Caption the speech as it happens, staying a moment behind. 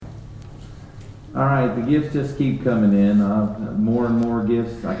All right, the gifts just keep coming in. More and more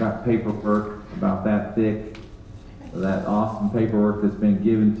gifts. I got paperwork about that thick. That awesome paperwork that's been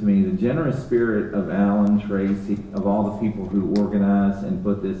given to me. The generous spirit of Alan Tracy, of all the people who organized and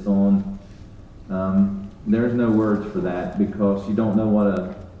put this on. There's no words for that, because you don't know what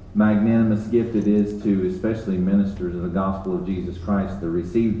a magnanimous gift it is to, especially ministers of the gospel of Jesus Christ, to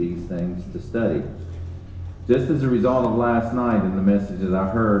receive these things, to study. Just as a result of last night and the messages I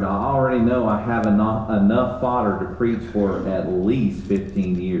heard, I already know I have enough fodder to preach for at least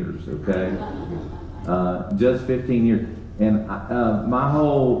 15 years, okay? Just 15 years. And my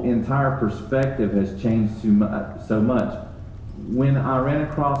whole entire perspective has changed so much. When I ran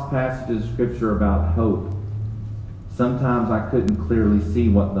across passages of Scripture about hope, sometimes I couldn't clearly see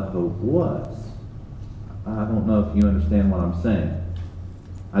what the hope was. I don't know if you understand what I'm saying.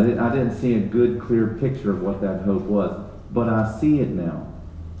 I didn't see a good, clear picture of what that hope was, but I see it now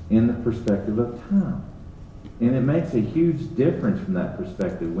in the perspective of time. And it makes a huge difference from that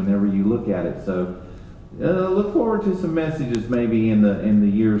perspective whenever you look at it. So look forward to some messages maybe in the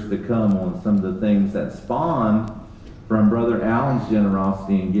years to come on some of the things that spawned from Brother Allen's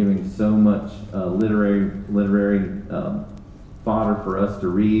generosity in giving so much literary fodder for us to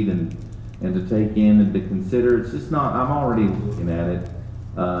read and to take in and to consider. It's just not, I'm already looking at it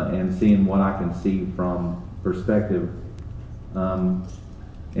and seeing what I can see from perspective.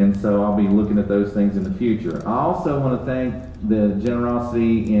 And so I'll be looking at those things in the future. I also want to thank the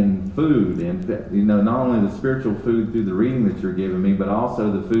generosity in food, and not only the spiritual food through the reading that you're giving me, but also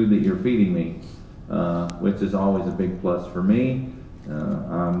the food that you're feeding me, which is always a big plus for me.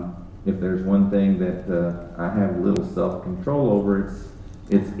 If there's one thing that I have little self-control over,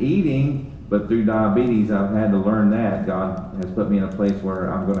 it's eating. But through diabetes, I've had to learn that. God has put me in a place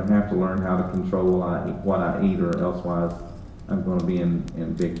where I'm going to have to learn how to control what I eat, or elsewise I'm going to be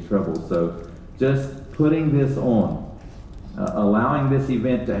in big trouble. So just putting this on, allowing this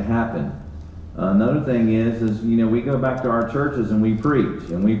event to happen. Another thing is we go back to our churches and we preach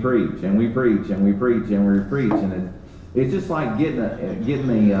and we preach and we preach and we preach and we preach, and it's just like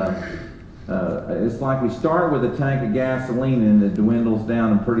it's like we start with a tank of gasoline and it dwindles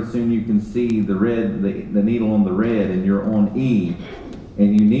down, and pretty soon you can see the needle on the red, and you're on E,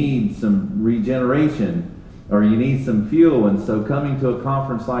 and you need some regeneration, or you need some fuel. And so coming to a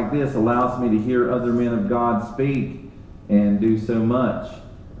conference like this allows me to hear other men of God speak and do so much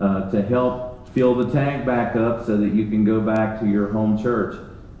to help fill the tank back up so that you can go back to your home church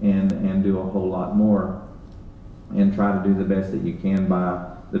and do a whole lot more and try to do the best that you can by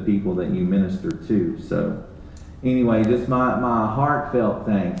the people that you minister to. So anyway, just my heartfelt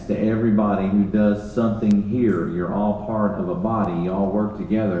thanks to everybody who does something here. You're all part of a body. You all work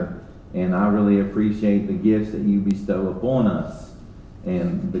together. And I really appreciate the gifts that you bestow upon us.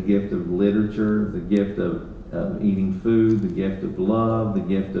 And the gift of literature, the gift of eating food, the gift of love, the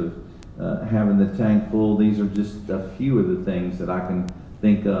gift of having the tank full. These are just a few of the things that I can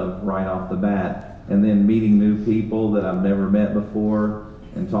think of right off the bat. And then meeting new people that I've never met before,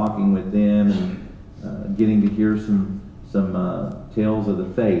 and talking with them, and getting to hear some tales of the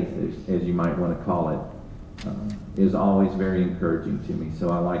faith, as you might want to call it, is always very encouraging to me. So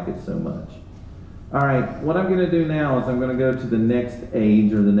I like it so much. All right, what I'm going to do now is I'm going to go to the next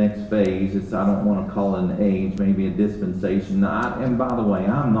age, or the next phase. I don't want to call it an age, maybe a dispensation. And by the way,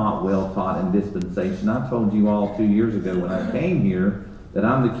 I'm not well taught in dispensation. I told you all 2 years ago when I came here that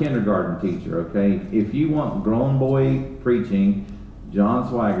I'm the kindergarten teacher, okay? If you want grown boy preaching, John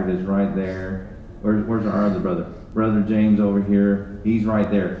Swaggart is right there. Where's our other brother? Brother James over here. He's right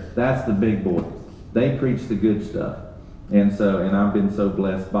there. That's the big boys. They preach the good stuff. And I've been so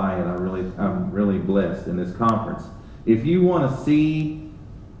blessed by it. I'm really blessed in this conference. If you want to see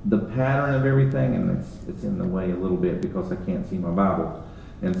the pattern of everything, and it's in the way a little bit because I can't see my Bible,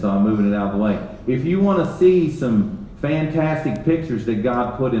 and so I'm moving it out of the way. If you want to see some fantastic pictures that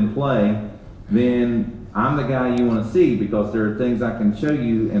God put in play, then I'm the guy you want to see, because there are things I can show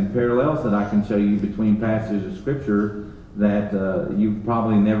you and parallels that I can show you between passages of Scripture that you've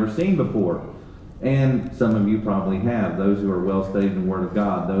probably never seen before. And some of you probably have. Those who are well studied in the Word of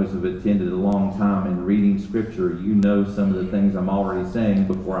God, those who have attended a long time in reading Scripture, you know some of the things I'm already saying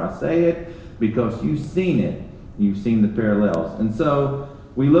before I say it, because you've seen it. You've seen the parallels. And so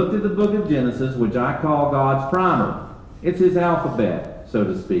we looked at the book of Genesis, which I call God's primer. It's his alphabet, so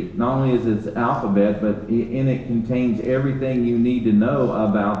to speak. Not only is it his alphabet, but in it contains everything you need to know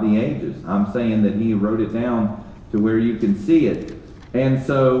about the ages. I'm saying that he wrote it down to where you can see it. And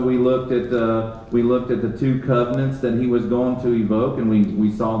so we looked at the two covenants that he was going to evoke, and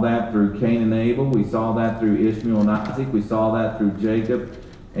we saw that through Cain and Abel. We saw that through Ishmael and Isaac. We saw that through Jacob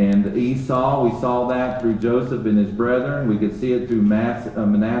And Esau, we saw that through Joseph and his brethren. We could see it through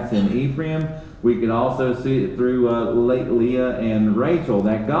Manasseh and Ephraim. We could also see it through Leah and Rachel,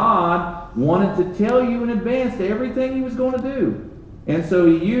 that God wanted to tell you in advance everything he was going to do. And so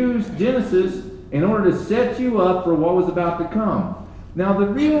he used Genesis in order to set you up for what was about to come. Now the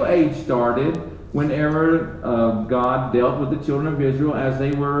real age started whenever God dealt with the children of Israel as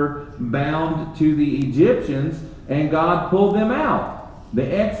they were bound to the Egyptians, and God pulled them out. The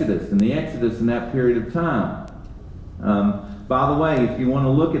Exodus in that period of time. By the way, if you want to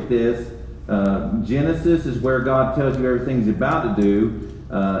look at this, Genesis is where God tells you everything he's about to do.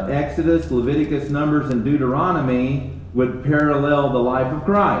 Exodus, Leviticus, Numbers, and Deuteronomy would parallel the life of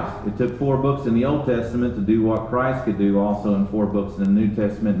Christ. It took 4 books in the Old Testament to do what Christ could do, also in 4 books in the New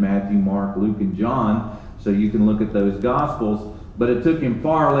Testament, Matthew, Mark, Luke, and John. So you can look at those Gospels. But it took him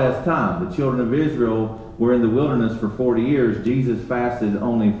far less time. The children of Israel were in the wilderness for 40 years. Jesus fasted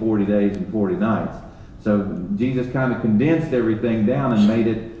only 40 days and 40 nights. So Jesus kind of condensed everything down and made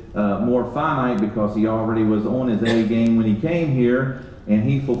it more finite, because he already was on his A game when he came here, and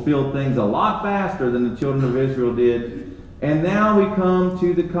he fulfilled things a lot faster than the children of Israel did. And now we come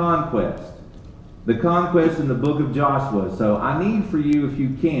to the conquest. The conquest in the book of Joshua. So I need for you, if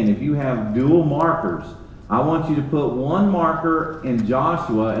you can, if you have dual markers, I want you to put one marker in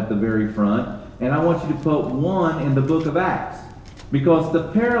Joshua at the very front, and I want you to put one in the book of Acts. Because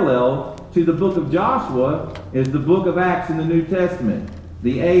the parallel to the book of Joshua is the book of Acts in the New Testament.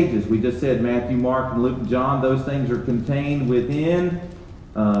 The ages, we just said Matthew, Mark, and Luke, and John, those things are contained within,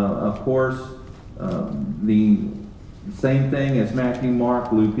 of course, the same thing as Matthew,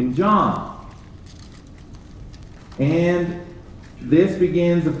 Mark, Luke, and John. And this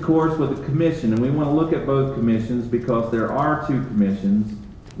begins, of course, with a commission. And we want to look at both commissions because there are 2 commissions.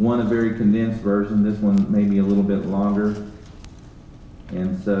 One a very condensed version, this one maybe a little bit longer.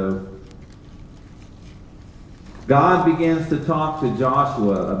 And so God begins to talk to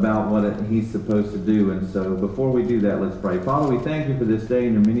Joshua about what he's supposed to do. And so before we do that, let's pray. Father, we thank you for this day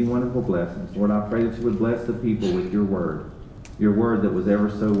and your many wonderful blessings. Lord, I pray that you would bless the people with your word that was ever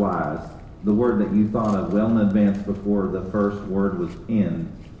so wise, the word that you thought of well in advance before the first word was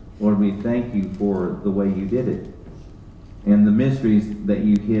penned. Lord, we thank you for the way you did it and the mysteries that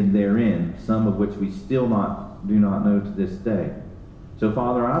you hid therein, some of which we still do not know to this day. So,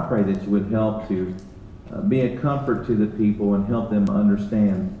 Father, I pray that you would help to be a comfort to the people and help them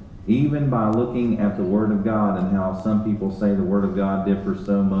understand, even by looking at the Word of God and how some people say the Word of God differs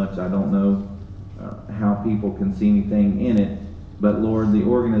so much. I don't know how people can see anything in it, but Lord, the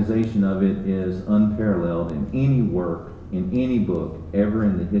organization of it is unparalleled in any work, in any book, ever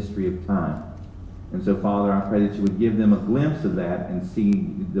in the history of time. And so, Father, I pray that you would give them a glimpse of that and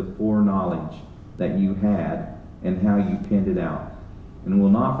see the foreknowledge that you had and how you penned it out. And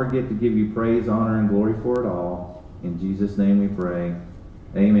we'll not forget to give you praise, honor, and glory for it all. In Jesus' name we pray.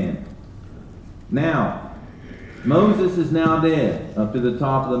 Amen. Now, Moses is now dead. Up to the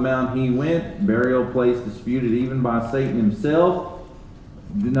top of the mount he went, burial place disputed even by Satan himself.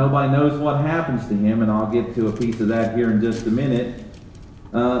 Nobody knows what happens to him, and I'll get to a piece of that here in just a minute.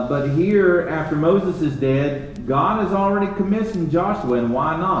 But here, after Moses is dead, God has already commissioned Joshua, and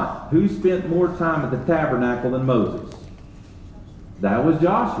why not? Who spent more time at the tabernacle than Moses? That was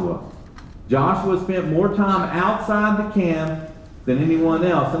Joshua. Joshua spent more time outside the camp than anyone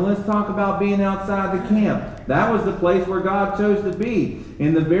else. And let's talk about being outside the camp. That was the place where God chose to be.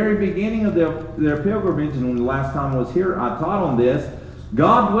 In the very beginning of their pilgrimage, and when the last time I was here, I taught on this,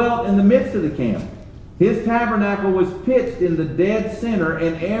 God dwelt in the midst of the camp. His tabernacle was pitched in the dead center,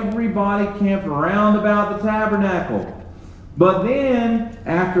 and everybody camped around about the tabernacle. But then,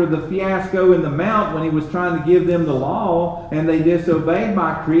 after the fiasco in the mount, when he was trying to give them the law, and they disobeyed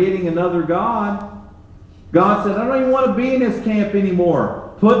by creating another god, God said, I don't even want to be in this camp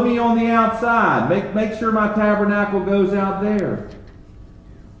anymore. Put me on the outside. Make sure my tabernacle goes out there.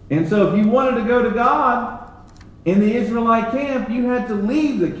 And so if you wanted to go to God in the Israelite camp, you had to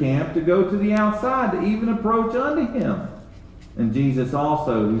leave the camp to go to the outside to even approach unto him. And Jesus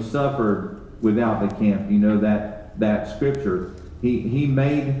also, who suffered without the camp, you know that scripture. He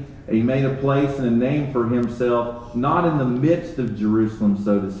made a place and a name for himself, not in the midst of Jerusalem,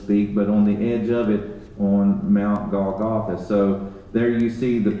 so to speak, but on the edge of it on Mount Golgotha. So there you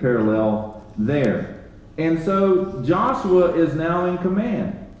see the parallel there. And so Joshua is now in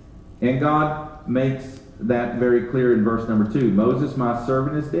command. And God makes that very clear in verse number 2. Moses, my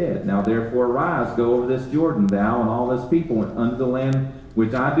servant, is dead. Now therefore arise, go over this Jordan, thou and all this people, unto the land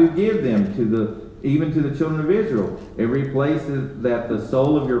which I do give them, even to the children of Israel. Every place that the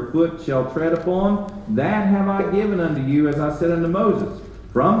sole of your foot shall tread upon, that have I given unto you, as I said unto Moses.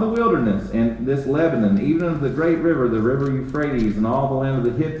 from the wilderness and this Lebanon, even unto the great river, the river Euphrates, and all the land of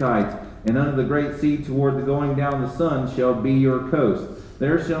the Hittites, and unto the great sea toward the going down of the sun shall be your coast.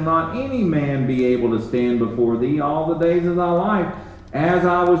 There shall not any man be able to stand before thee all the days of thy life. As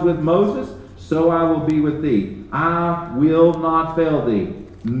I was with Moses, so I will be with thee. I will not fail thee,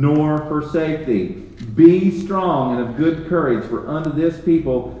 nor forsake thee. Be strong and of good courage, for unto this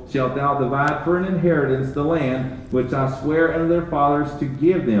people shalt thou divide for an inheritance the land which I swear unto their fathers to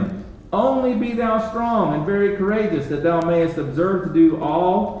give them. Only be thou strong and very courageous, that thou mayest observe to do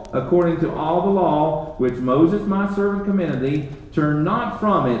all according to all the law which Moses my servant commanded thee. Turn not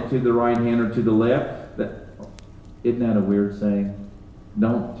from it to the right hand or to the left. Isn't that a weird saying?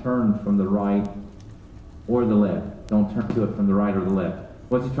 Don't turn from the right or the left. Don't turn to it from the right or the left.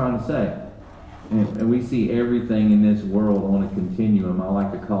 What's he trying to say? And we see everything in this world on a continuum. I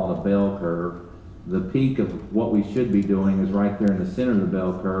like to call it a bell curve. The peak of what we should be doing is right there in the center of the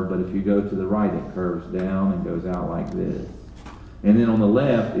bell curve, but if you go to the right, it curves down and goes out like this. And then on the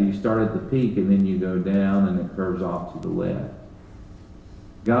left, you start at the peak and then you go down and it curves off to the left.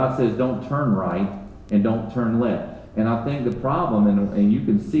 God says don't turn right and don't turn left. And I think the problem, and you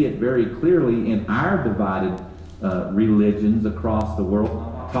can see it very clearly in our divided religions across the world. I'm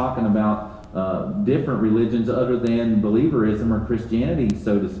not talking about different religions other than believerism or Christianity,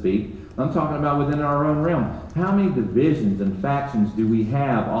 so to speak. I'm talking about within our own realm. How many divisions and factions do we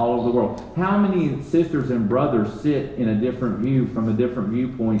have all over the world? How many sisters and brothers sit in a different view, from a different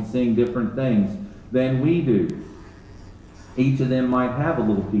viewpoint, seeing different things than we do? Each of them might have a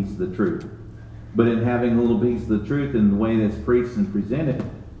little piece of the truth. But in having a little piece of the truth in the way that's preached and presented,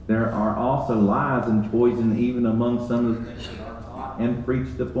 there are also lies and poison even among some of the things that are taught and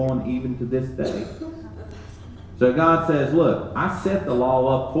preached upon even to this day. So God says, look, I set the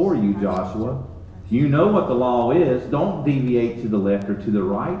law up for you, Joshua. You know what the law is. Don't deviate to the left or to the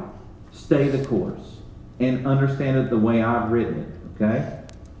right. Stay the course and understand it the way I've written it, okay?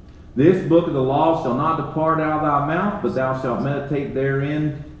 This book of the law shall not depart out of thy mouth, but thou shalt meditate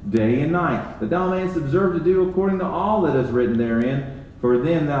therein day and night, that thou mayest observe to do according to all that is written therein. For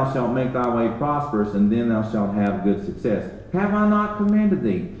then thou shalt make thy way prosperous, and then thou shalt have good success. Have I not commanded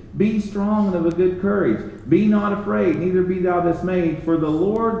thee? Be strong and of a good courage. Be not afraid, neither be thou dismayed, for the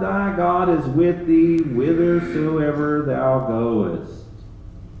Lord thy God is with thee whithersoever thou goest.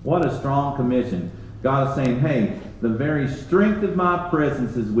 What a strong commission. God is saying, hey, the very strength of my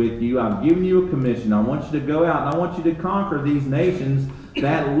presence is with you. I've given you a commission. I want you to go out and I want you to conquer these nations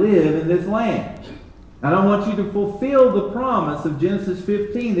that live in this land. And I want you to fulfill the promise of Genesis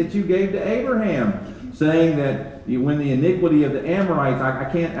 15 that you gave to Abraham, saying that when the iniquity of the Amorites, I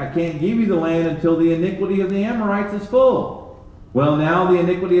can't give you the land until the iniquity of the Amorites is full. Well, now the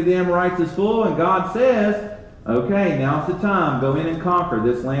iniquity of the Amorites is full, and God says, okay, now's the time. Go in and conquer.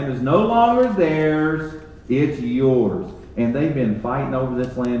 This land is no longer theirs. It's yours. And they've been fighting over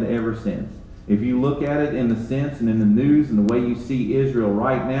this land ever since. If you look at it in the sense and in the news and the way you see Israel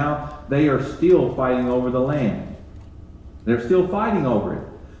right now, they are still fighting over the land. They're still fighting over it.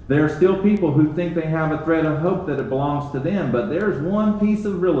 There are still people who think they have a thread of hope that it belongs to them, but there's one piece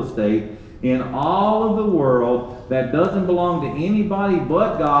of real estate in all of the world that doesn't belong to anybody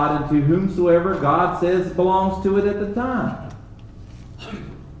but God, and to whomsoever God says belongs to it at the time.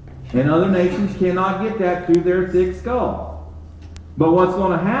 And other nations cannot get that through their thick skull. But what's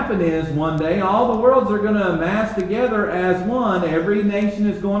going to happen is one day all the worlds are going to amass together as one. Every nation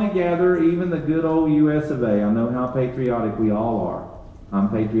is going to gather, even the good old US of A. I know how patriotic we all are. I'm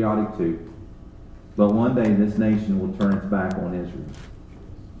patriotic too. But one day this nation will turn its back on Israel.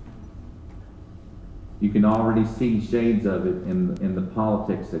 You can already see shades of it in the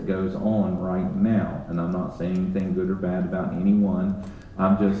politics that goes on right now. And I'm not saying anything good or bad about anyone.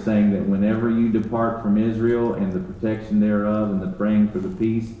 I'm just saying that whenever you depart from Israel and the protection thereof and the praying for the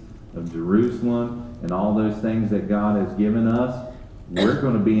peace of Jerusalem and all those things that God has given us, we're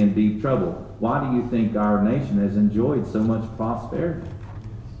going to be in deep trouble. Why do you think our nation has enjoyed so much prosperity?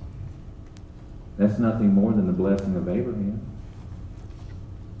 That's nothing more than the blessing of Abraham.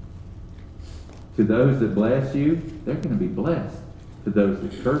 To those that bless you, they're going to be blessed. To those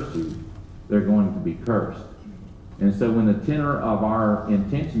that curse you, they're going to be cursed. And so when the tenor of our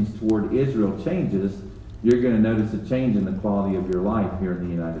intentions toward Israel changes, you're going to notice a change in the quality of your life here in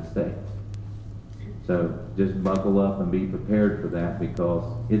the United States. So just buckle up and be prepared for that, because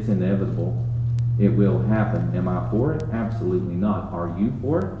it's inevitable. It will happen. Am I for it? Absolutely not. Are you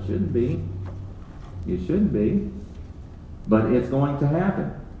for it? Shouldn't be. You shouldn't be. But it's going to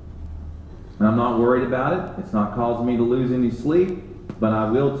happen. And I'm not worried about it. It's not causing me to lose any sleep. But I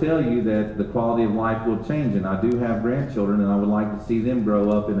will tell you that the quality of life will change, and I do have grandchildren, and I would like to see them grow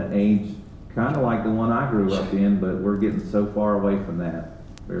up in an age kind of like the one I grew up in, but we're getting so far away from that.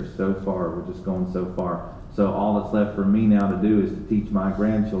 We're so far. We're just going so far. So all that's left for me now to do is to teach my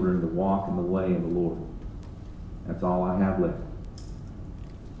grandchildren to walk in the way of the Lord. That's all I have left.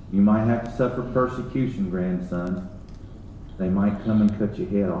 You might have to suffer persecution, grandson. They might come and cut your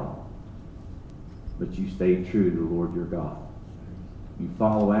head off. But you stay true to the Lord your God. You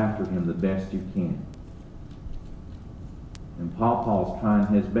follow after him the best you can. And Paul's trying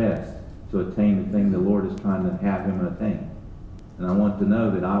his best to attain the thing the Lord is trying to have him attain. And I want to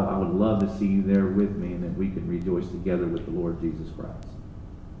know that I would love to see you there with me, and that we can rejoice together with the Lord Jesus Christ.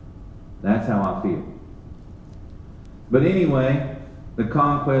 That's how I feel. But anyway, the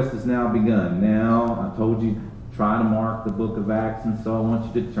conquest has now begun. Now, I told you, try to mark the book of Acts, and so I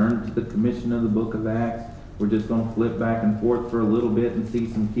want you to turn to the commission of the book of Acts. We're just going to flip back and forth for a little bit and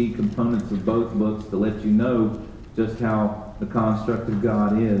see some key components of both books to let you know just how the construct of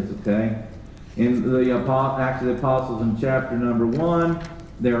God is, okay? In the Acts of the Apostles in chapter number 1,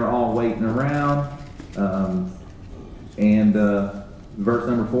 they're all waiting around. Verse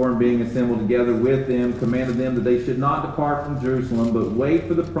number 4, and being assembled together with them, commanded them that they should not depart from Jerusalem, but wait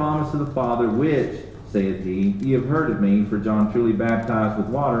for the promise of the Father, which, saith he, ye have heard of me, for John truly baptized with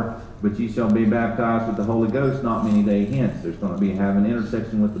water, but ye shall be baptized with the Holy Ghost not many days hence. There's going to be an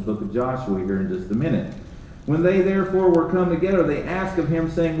intersection with the book of Joshua here in just a minute. When they therefore were come together, they asked of him,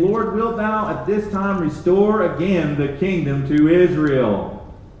 saying, Lord, wilt thou at this time restore again the kingdom to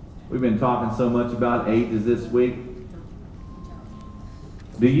Israel? We've been talking so much about ages this week.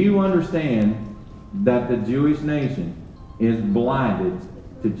 Do you understand that the Jewish nation is blinded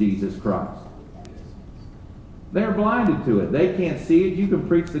to Jesus Christ? They're blinded to it. They can't see it. You can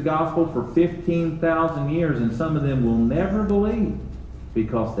preach the gospel for 15,000 years, and some of them will never believe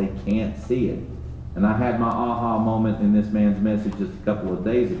because they can't see it. And I had my aha moment in this man's message just a couple of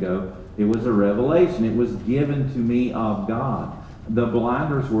days ago. It was a revelation. It was given to me of God. The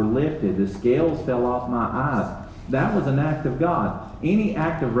blinders were lifted. The scales fell off my eyes. That was an act of God. Any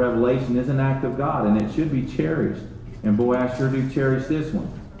act of revelation is an act of God, and it should be cherished. And boy, I sure do cherish this one.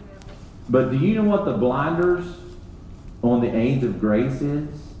 But do you know what the blinders on the age of grace is?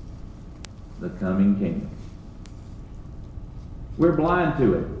 The coming kingdom. We're blind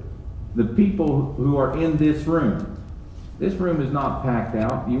to it. The people who are in this room is not packed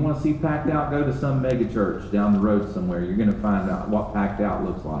out. You want to see packed out? Go to some mega church down the road somewhere. You're going to find out what packed out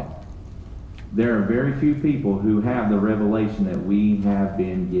looks like. There are very few people who have the revelation that we have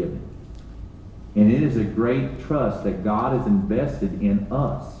been given. And it is a great trust that God has invested in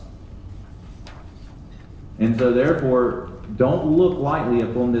us. And so therefore, don't look lightly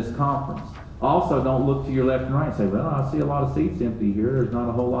upon this conference. Also, don't look to your left and right and say, well, I see a lot of seats empty here. There's not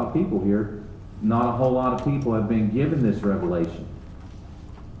a whole lot of people here. Not a whole lot of people have been given this revelation.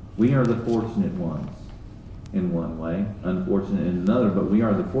 We are the fortunate ones in one way, unfortunate in another, but we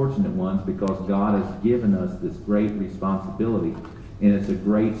are the fortunate ones because God has given us this great responsibility. And it's a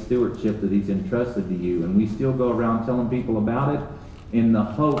great stewardship that he's entrusted to you. And we still go around telling people about it in the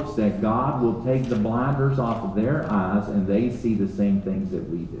hopes that God will take the blinders off of their eyes and they see the same things that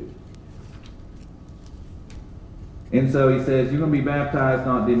we do. And so he says, you're going to be baptized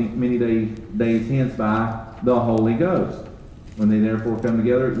not many days hence by the Holy Ghost. When they therefore come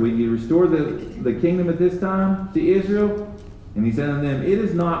together, will you restore the kingdom at this time to Israel? And he said unto them, it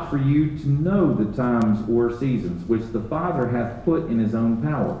is not for you to know the times or seasons which the Father hath put in his own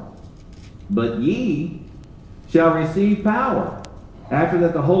power. But ye shall receive power, after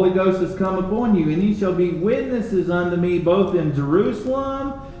that the Holy Ghost is come upon you, and ye shall be witnesses unto me both in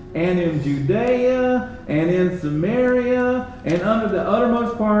Jerusalem, and in Judea, and in Samaria, and under the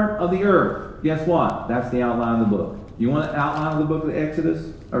uttermost part of the earth. Guess what? That's the outline of the book. You want an outline of the book of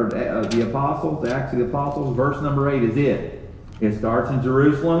Exodus, or the Apostles, the Acts of the Apostles? Verse number 8 is it. It starts in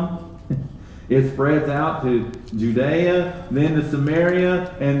Jerusalem. It spreads out to Judea, then to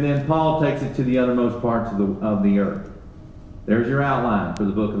Samaria, and then Paul takes it to the uttermost parts of the earth. There's your outline for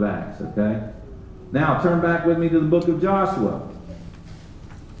the book of Acts, okay? Now, turn back with me to the book of Joshua.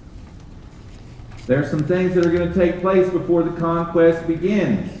 There's some things that are going to take place before the conquest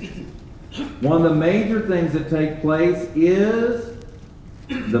begins. One of the major things that take place is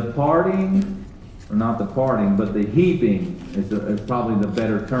the parting, or not the parting, but the heaping is probably the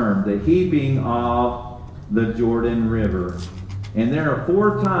better term. The heaping of the Jordan River. And there are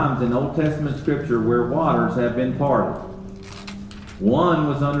 4 times in Old Testament Scripture where waters have been parted. One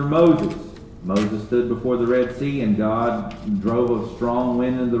was under Moses. Moses stood before the Red Sea, and God drove a strong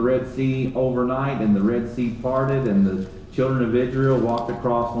wind into the Red Sea overnight, and the Red Sea parted, and the children of Israel walked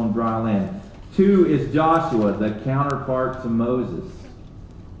across on dry land. 2 is Joshua, the counterpart to Moses.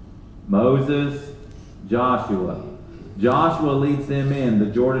 Moses, Joshua. Joshua leads them in. The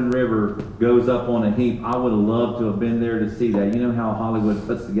Jordan River goes up on a heap. I would have loved to have been there to see that. You know how Hollywood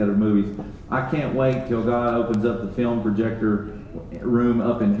puts together movies. I can't wait till God opens up the film projector room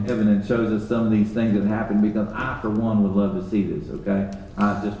up in heaven and shows us some of these things that happen, because I, for one, would love to see this, okay?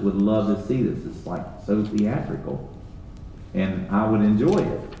 I just would love to see this. It's like so theatrical. And I would enjoy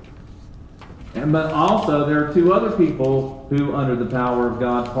it. But also, there are 2 other people who, under the power of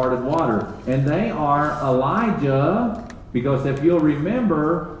God, parted water. And they are Elijah, because if you'll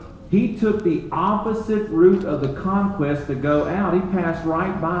remember, he took the opposite route of the conquest to go out. He passed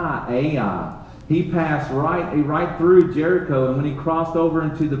right by Ai. He passed right through Jericho. And when he crossed over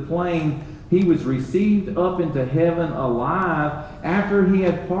into the plain, he was received up into heaven alive after he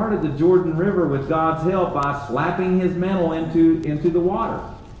had parted the Jordan River with God's help by slapping his mantle into the water.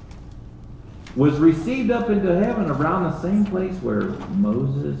 Was received up into heaven around the same place where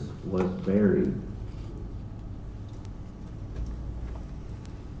Moses was buried.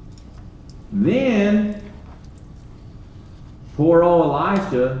 Then, poor old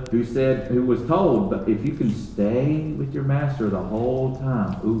Elisha, who was told, but if you can stay with your master the whole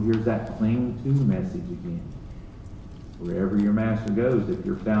time, here's that cling to message again. Wherever your master goes, if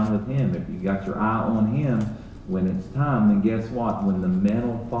you're found with him, if you got your eye on him, when it's time, then guess what? When the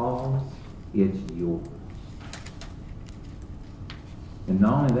mantle falls, it's yours. And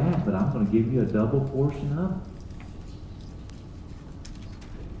not only that, but I'm going to give you a double portion of it.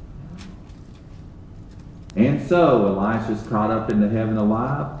 And so Elisha's caught up into heaven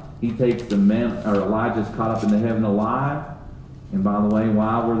alive. He takes the Elijah's caught up into heaven alive. And by the way,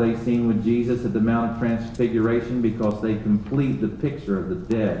 why were they seen with Jesus at the Mount of Transfiguration? Because they complete the picture of the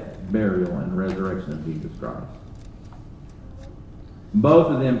death, burial, and resurrection of Jesus Christ. Both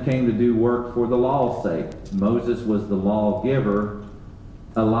of them came to do work for the law's sake. Moses was the lawgiver.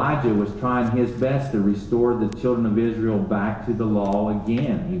 Elijah was trying his best to restore the children of Israel back to the law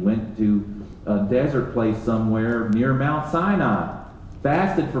again. He went to a desert place somewhere near Mount Sinai,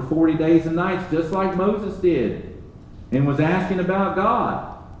 fasted for 40 days and nights, just like Moses did, and was asking about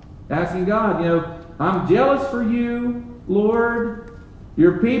God. Asking God, I'm jealous for you, Lord.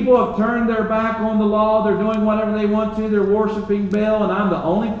 Your people have turned their back on the law. They're doing whatever they want to. They're worshiping Baal, and I'm the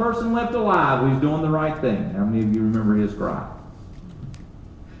only person left alive who's doing the right thing. How many of you remember his cry?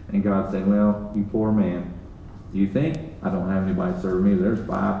 And God said, well, you poor man, do you think I don't have anybody serving me? There's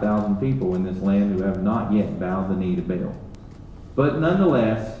 5,000 people in this land who have not yet bowed the knee to Baal. But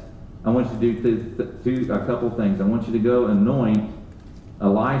nonetheless, I want you to do a couple things. I want you to go anoint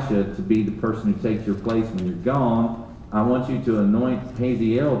Elisha to be the person who takes your place when you're gone. I want you to anoint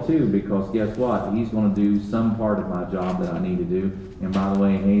Hazael too, because guess what? He's going to do some part of my job that I need to do. And by the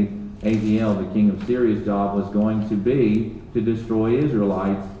way, Hazael, the king of Syria's job, was going to be to destroy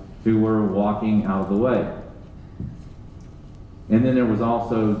Israelites who were walking out of the way. And then there was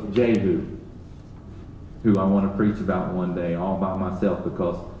also Jehu, who I want to preach about one day all by myself,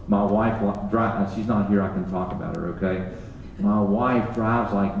 because my wife, she's not here, I can talk about her, okay? My wife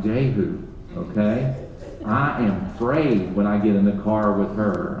drives like Jehu, okay? I am afraid when I get in the car with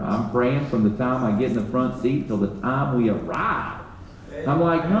her. I'm praying from the time I get in the front seat till the time we arrive. I'm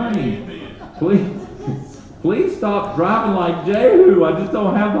like, honey, please stop driving like Jehu. I just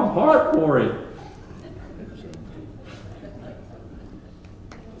don't have the heart for it.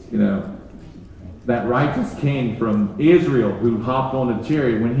 That righteous king from Israel who hopped on a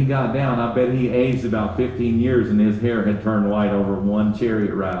chariot, when he got down, I bet he aged about 15 years and his hair had turned white over one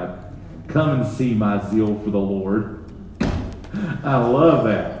chariot ride. Come and see my zeal for the Lord. I love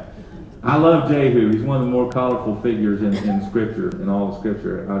that. I love Jehu. He's one of the more colorful figures in Scripture, in all of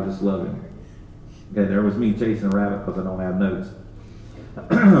Scripture. I just love him. Okay, there was me chasing a rabbit because I don't have notes.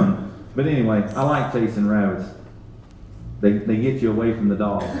 But anyway, I like chasing rabbits. They get you away from the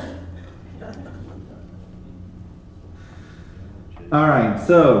dogs. All right,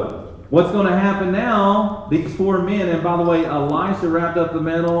 so what's going to happen now? These 4 men, and by the way, Elisha wrapped up the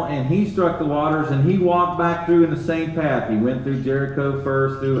mantle, and he struck the waters, and he walked back through in the same path. He went through Jericho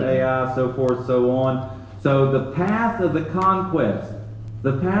first, through Ai, so forth, so on. So the path of the conquest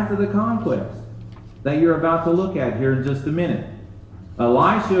that you're about to look at here in just a minute.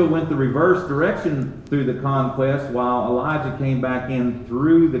 Elisha went the reverse direction through the conquest, while Elijah came back in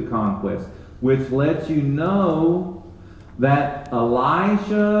through the conquest, which lets you know that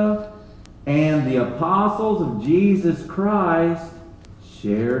Elisha and the apostles of Jesus Christ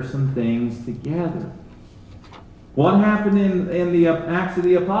share some things together. What happened in the Acts of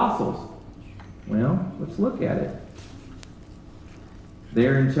the Apostles? Well, let's look at it.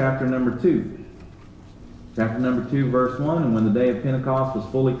 there in chapter number 2. Chapter number 2, verse 1, and when the day of Pentecost was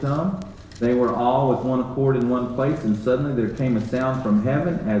fully come, they were all with one accord in one place, and suddenly there came a sound from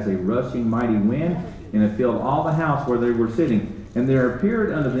heaven as a rushing mighty wind, and it filled all the house where they were sitting. And there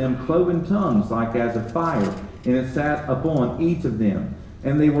appeared unto them cloven tongues like as of fire, and it sat upon each of them.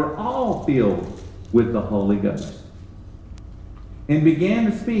 And they were all filled with the Holy Ghost, and began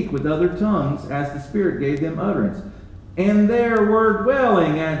to speak with other tongues as the Spirit gave them utterance. And there were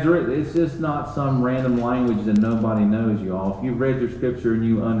dwelling at Jerusalem. It's just not some random language that nobody knows, y'all. If you've read your scripture and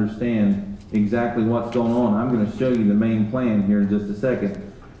you understand exactly what's going on, I'm going to show you the main plan here in just a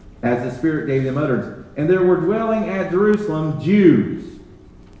second. As the Spirit gave them utterance. And there were dwelling at Jerusalem Jews,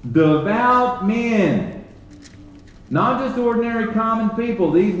 devout men. Not just ordinary common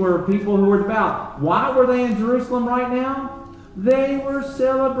people. These were people who were devout. Why were they in Jerusalem right now? They were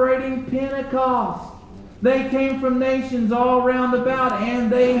celebrating Pentecost. They came from nations all round about,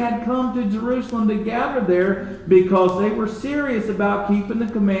 and they had come to Jerusalem to gather there because they were serious about keeping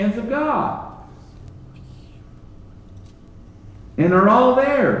the commands of God. And they're all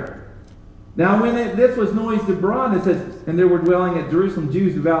there. Now, when this was noised abroad, it says, and there were dwelling at Jerusalem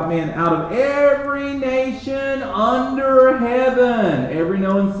Jews, devout men, out of every nation under heaven. Every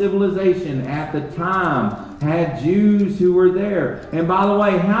known civilization at the time had Jews who were there. And by the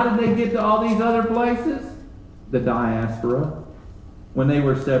way, how did they get to all these other places? The diaspora. When they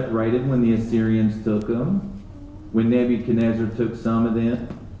were separated, when the Assyrians took them, when Nebuchadnezzar took some of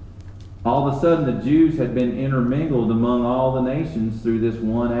them, all of a sudden the Jews had been intermingled among all the nations through this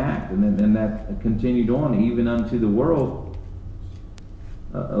one act. And then that continued on even unto the world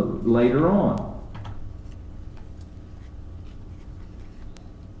later on.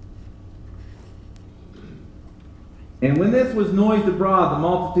 And when this was noised abroad, the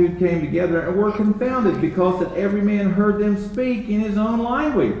multitude came together and were confounded, because that every man heard them speak in his own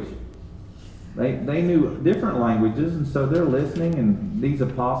language. They knew different languages, and so they're listening, and these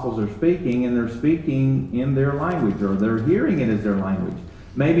apostles are speaking, and they're speaking in their language, or they're hearing it as their language.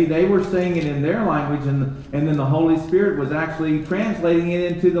 Maybe they were saying it in their language, and then the Holy Spirit was actually translating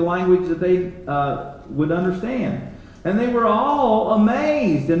it into the language that they would understand. And they were all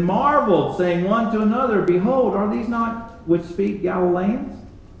amazed and marveled, saying one to another, Behold, are these not which speak Galileans?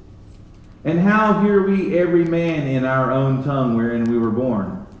 And how hear we every man in our own tongue wherein we were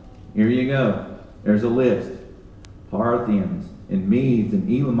born? Here you go. There's a list. Parthians, and Medes, and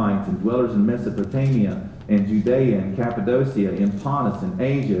Elamites, and dwellers in Mesopotamia, and Judea, and Cappadocia, and Pontus, and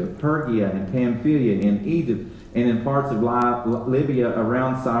Asia, Phrygia, and Pamphylia, and Egypt, and in parts of Libya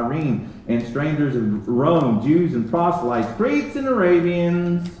around Cyrene, and strangers of Rome, Jews and proselytes, Cretes and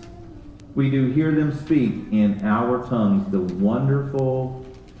Arabians, we do hear them speak in our tongues the wonderful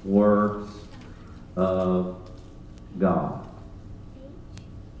works of God.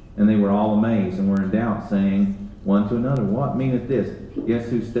 And they were all amazed and were in doubt, saying one to another, What meaneth this? Guess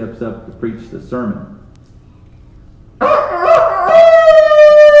who steps up to preach the sermon?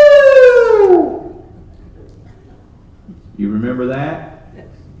 You remember that?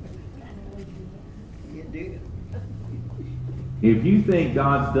 If you think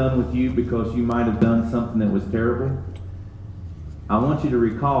God's done with you because you might have done something that was terrible, I want you to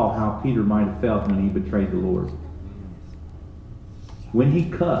recall how Peter might have felt when he betrayed the Lord. When he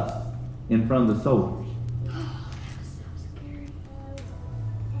cussed in front of the soldiers.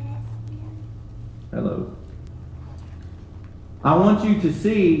 Hello. I want you to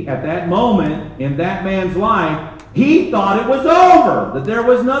see at that moment in that man's life, he thought it was over, that there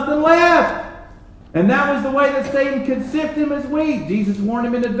was nothing left. And that was the way that Satan could sift him as wheat. Jesus warned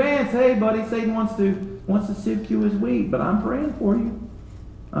him in advance, hey buddy, Satan wants to sift you as wheat, but I'm praying for you.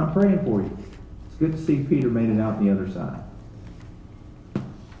 I'm praying for you. It's good to see Peter made it out the other side.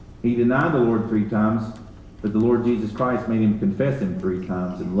 He denied the Lord 3 times, but the Lord Jesus Christ made him confess him 3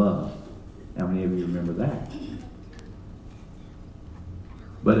 times in love. How many of you remember that?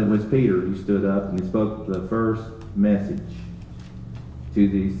 But it was Peter who stood up and he spoke the first message to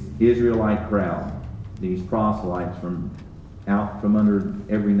this Israelite crowd, these proselytes from out from under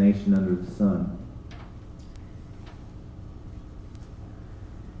every nation under the sun.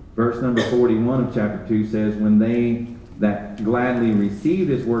 Verse number 41 of chapter 2 says, When they that gladly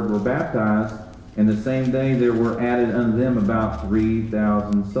received his word were baptized, and the same day there were added unto them about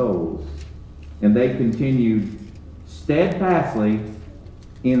 3,000 souls. And they continued steadfastly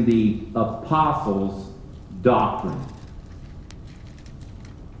in the apostles' doctrine.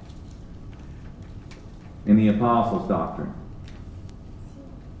 In the apostles' doctrine.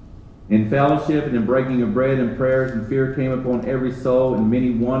 In fellowship and in breaking of bread and prayers and fear came upon every soul, and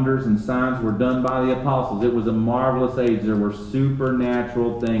many wonders and signs were done by the apostles. It was a marvelous age. There were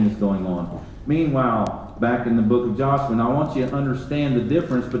supernatural things going on. Meanwhile, back in the book of Joshua, and I want you to understand the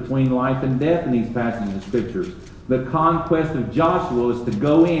difference between life and death in these passages of Scriptures. The conquest of Joshua was to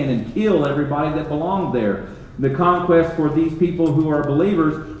go in and kill everybody that belonged there. The conquest for these people who are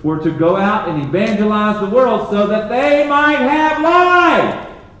believers were to go out and evangelize the world so that they might have life.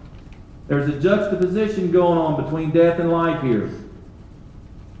 There's a juxtaposition going on between death and life here.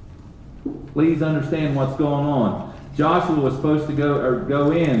 Please understand what's going on. Joshua was supposed to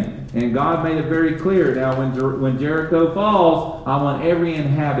go in, and God made it very clear. Now, when Jericho falls, I want every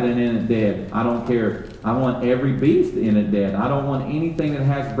inhabitant in it dead. I don't care. I want every beast in it dead. I don't want anything that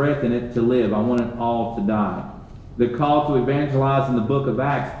has breath in it to live. I want it all to die. The call to evangelize in the book of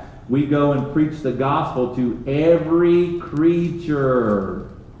Acts, we go and preach the gospel to every creature,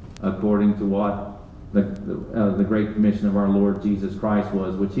 according to what the Great Commission of our Lord Jesus Christ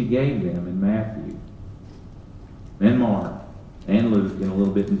was, which he gave them in Matthew, and Mark, and Luke, and a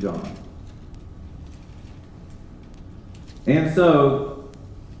little bit in John. And so,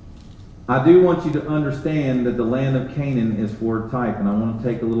 I do want you to understand that the land of Canaan is for a type, and I want to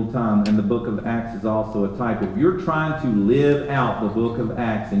take a little time, and the book of Acts is also a type. If you're trying to live out the book of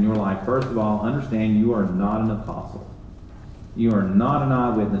Acts in your life, first of all, understand you are not an apostle. You are not an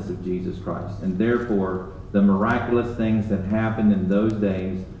eyewitness of Jesus Christ, and therefore the miraculous things that happened in those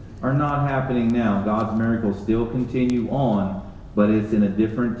days are not happening now. God's miracles still continue on, but it's in a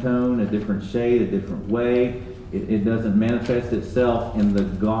different tone, a different shade, a different way. It doesn't manifest itself in the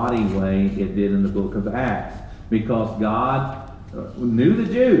gaudy way it did in the book of Acts, because God knew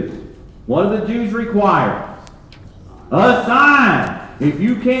the Jews. What do the Jews require? A sign. If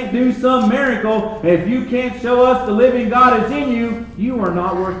you can't do some miracle, if you can't show us the living God is in you, you are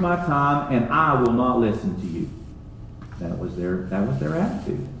not worth my time, and I will not listen to you. That was their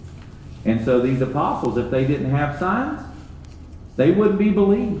attitude. And so these apostles, if they didn't have signs, they wouldn't be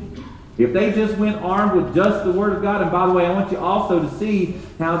believed. If they just went armed with just the Word of God, and by the way, I want you also to see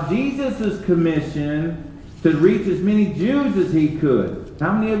how Jesus' commission to reach as many Jews as he could.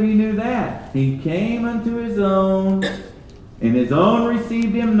 How many of you knew that? He came unto his own, and his own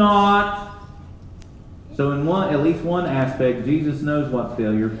received him not. So in at least one aspect, Jesus knows what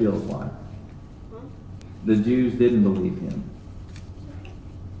failure feels like. The Jews didn't believe him.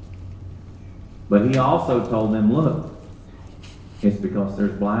 But he also told them, look, it's because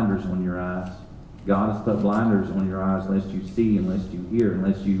there's blinders on your eyes. God has put blinders on your eyes lest you see, and lest you hear, and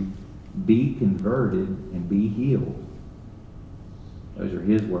lest you be converted and be healed. Those are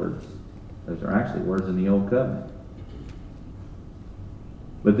his words. Those are actually words in the Old Covenant.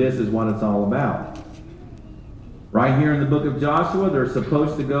 But this is what it's all about. Right here in the book of Joshua, they're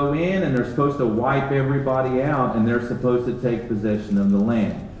supposed to go in and they're supposed to wipe everybody out, and they're supposed to take possession of the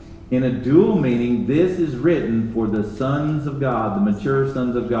land. In a dual meaning, this is written for the sons of God, the mature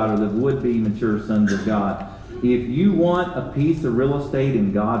sons of God, or the would-be mature sons of God. If you want a piece of real estate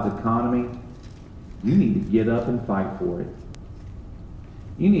in God's economy, you need to get up and fight for it.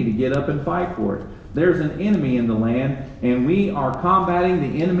 You need to get up and fight for it. There's an enemy in the land, and we are combating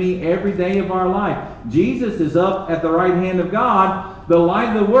the enemy every day of our life. Jesus is up at the right hand of God. The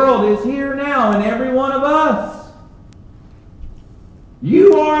light of the world is here now in every one of us.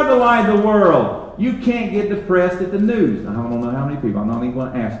 You are the light of the world. You can't get depressed at the news. I don't know how many people. I'm not even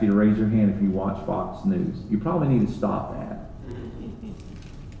going to ask you to raise your hand if you watch Fox News. You probably need to stop that.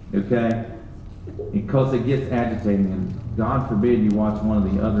 Okay? Because it gets agitating, and God forbid you watch one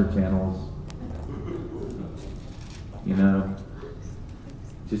of the other channels. You know,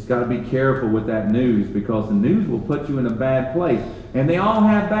 just got to be careful with that news, because the news will put you in a bad place. And they all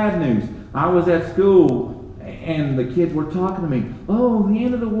have bad news. I was at school, and the kids were talking to me. Oh, the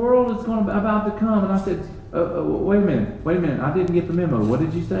end of the world is about to come. And I said, wait a minute. I didn't get the memo. What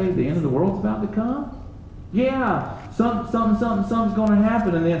did you say? The end of the world's about to come? Yeah, something's going to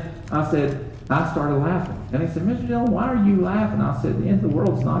happen. And then I started laughing. And they said, Mr. Dillon, why are you laughing? I said, the end of the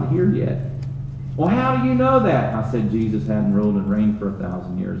world's not here yet. Well, how do you know that? I said, Jesus hadn't ruled and reigned for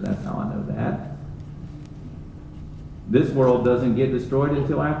 1,000 years. That's how I know that. This world doesn't get destroyed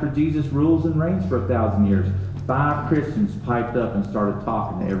until after Jesus rules and reigns for 1,000 years. 5 Christians piped up and started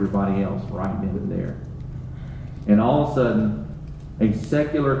talking to everybody else right then and there. And all of a sudden, a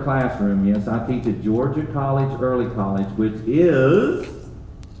secular classroom, yes, I teach at Georgia College, Early College, which is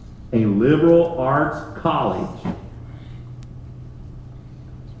a liberal arts college.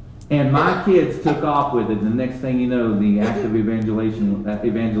 And my kids took off with it. And the next thing you know, the act of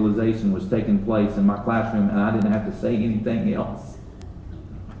evangelization was taking place in my classroom, and I didn't have to say anything else.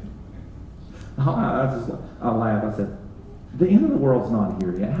 I laughed. I said, the end of the world's not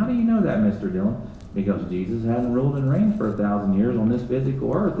here yet. How do you know that, Mr. Dillon? Because Jesus hasn't ruled and reigned for 1,000 years on this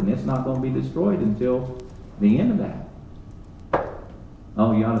physical earth, and it's not going to be destroyed until the end of that.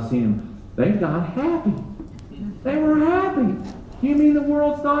 Oh, you ought to see them. They got happy. They were happy. You mean the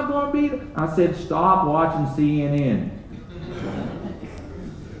world's not going to be? I said, stop watching CNN.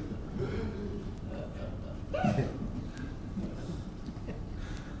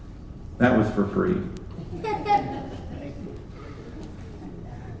 That was for free.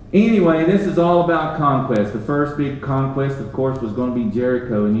 Anyway, this is all about conquest. The first big conquest, of course, was going to be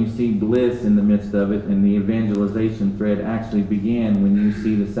Jericho, and you see bliss in the midst of it, and the evangelization thread actually began when you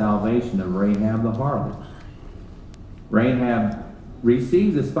see the salvation of Rahab the harlot. Rahab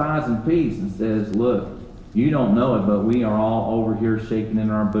receives the spies in peace and says, look, you don't know it, but we are all over here shaking in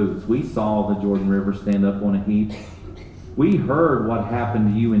our boots. We saw the Jordan River stand up on a heap. We heard what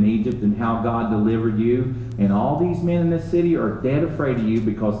happened to you in Egypt and how God delivered you. And all these men in this city are dead afraid of you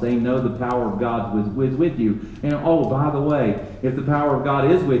because they know the power of God was with you. And oh, by the way, if the power of God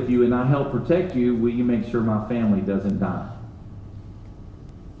is with you and I help protect you, will you make sure my family doesn't die?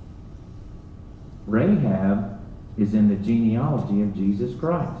 Rahab is in the genealogy of Jesus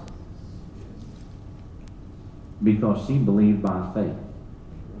Christ because she believed by faith.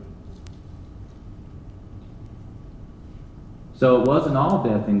 So it wasn't all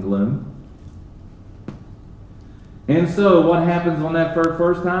death and gloom. And so what happens on that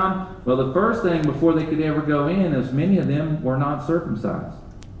first time? Well, the first thing before they could ever go in is many of them were not circumcised.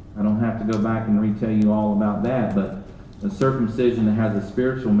 I don't have to go back and retell you all about that, but the circumcision has a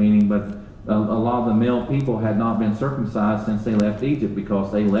spiritual meaning, but a lot of the male people had not been circumcised since they left Egypt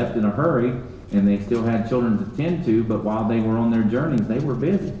because they left in a hurry and they still had children to tend to, but while they were on their journeys, they were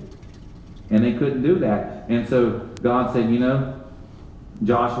busy. And they couldn't do that. And so God said, you know,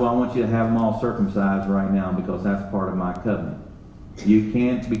 Joshua, I want you to have them all circumcised right now because that's part of my covenant. You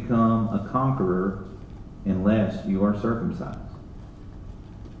can't become a conqueror unless you are circumcised.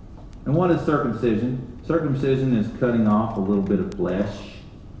 And what is circumcision? Circumcision is cutting off a little bit of flesh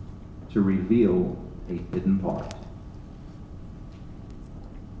to reveal a hidden part.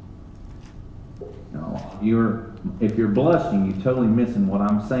 Now, if you're blushing, you're totally missing what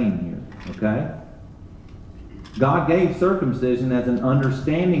I'm saying here, okay? God gave circumcision as an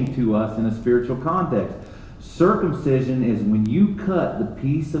understanding to us in a spiritual context. Circumcision is when you cut the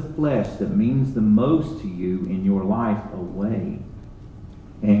piece of flesh that means the most to you in your life away.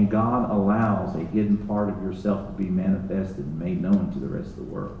 And God allows a hidden part of yourself to be manifested and made known to the rest of the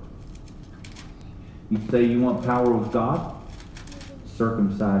world. You say you want power with God?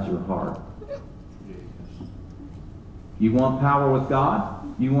 Circumcise your heart. You want power with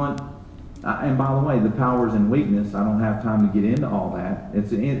God? You want... and by the way, the power is in weakness. I don't have time to get into all that.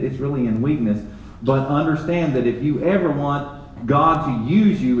 It's really in weakness. But understand that if you ever want God to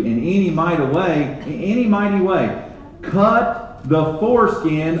use you in any mighty way, cut the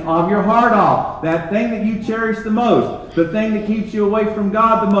foreskin of your heart off. That thing that you cherish the most. The thing that keeps you away from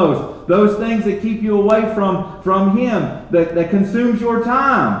God the most. Those things that keep you away from Him. That consumes your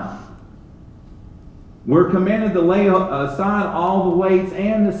time. We're commanded to lay aside all the weights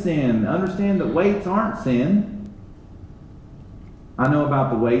and the sin. Understand that weights aren't sin. I know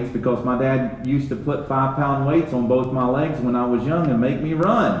about the weights because my dad used to put 5-pound weights on both my legs when I was young and make me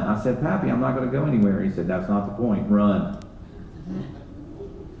run. I said, Pappy, I'm not going to go anywhere. He said, that's not the point. Run.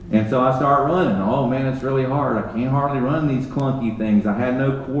 And so I start running. Oh man, it's really hard. I can't hardly run these clunky things. I had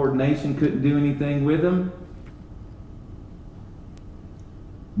no coordination, couldn't do anything with them.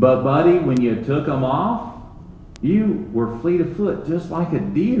 But buddy, when you took them off, you were fleet of foot just like a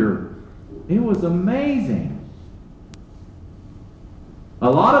deer. It was amazing. A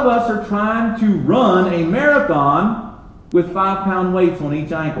lot of us are trying to run a marathon with 5-pound weights on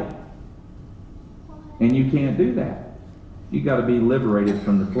each ankle. And you can't do that. You've got to be liberated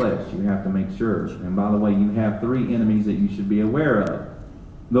from the flesh. You have to make sure. And by the way, you have 3 enemies that you should be aware of.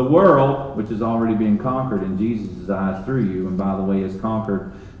 The world, which has already been conquered in Jesus' eyes through you, and by the way, is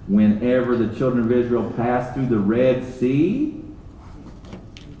conquered whenever the children of Israel passed through the Red Sea.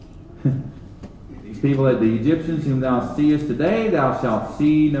 These people, that the Egyptians whom thou seest today, thou shalt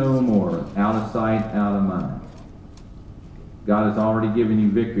see no more. Out of sight, out of mind. God has already given you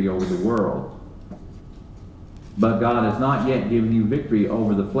victory over the world. But God has not yet given you victory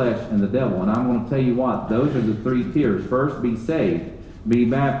over the flesh and the devil. And I'm going to tell you what, those are the 3 tiers. First, be saved. Be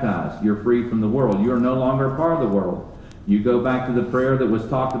baptized. You're free from the world. You are no longer a part of the world. You go back to the prayer that was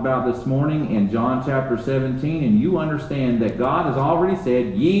talked about this morning in John chapter 17, and you understand that God has already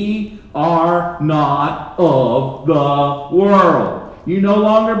said, ye are not of the world. You no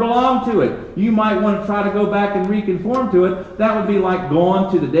longer belong to it. You might want to try to go back and reconform to it. That would be like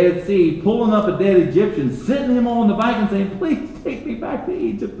going to the Dead Sea, pulling up a dead Egyptian, sitting him on the bank and saying, please take me back to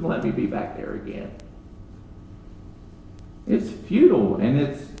Egypt and let me be back there again. It's futile and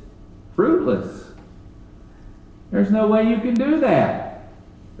it's fruitless. There's no way you can do that.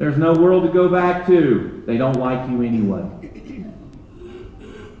 There's no world to go back to. They don't like you anyway.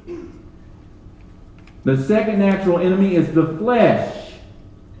 The second natural enemy is the flesh.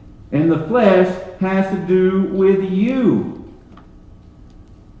 And the flesh has to do with you.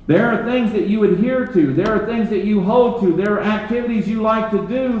 There are things that you adhere to. There are things that you hold to. There are activities you like to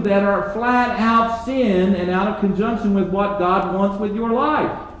do that are flat out sin and out of conjunction with what God wants with your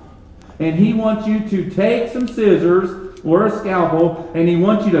life. And He wants you to take some scissors or a scalpel, and He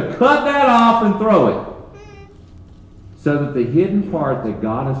wants you to cut that off and throw it. So that the hidden part that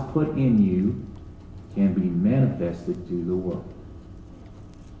God has put in you can be manifested to the world.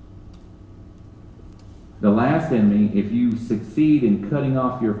 The last enemy, if you succeed in cutting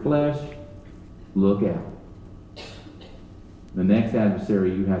off your flesh, look out. The next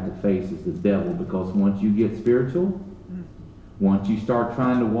adversary you have to face is the devil, because once you get spiritual, once you start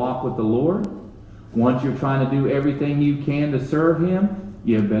trying to walk with the Lord, once you're trying to do everything you can to serve Him,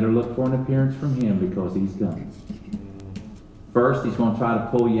 you better look for an appearance from Him, because He's coming. First, He's going to try to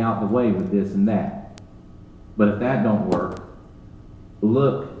pull you out the way with this and that. But if that don't work,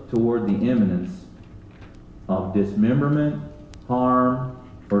 look toward the imminence of dismemberment, harm,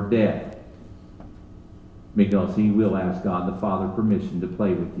 or death. Because He will ask God the Father permission to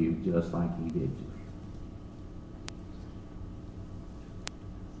play with you just like He did you.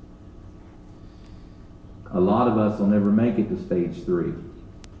 A lot of us will never make it to stage 3.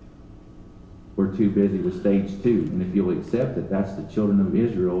 We're too busy with stage 2. And if you'll accept it, that's the children of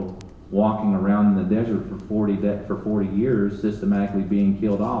Israel walking around in the desert for 40 years, systematically being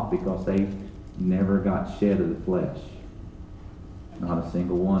killed off because they never got shed of the flesh. Not a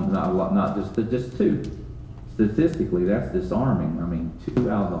single one. Not just 2. Statistically, that's disarming. I mean, 2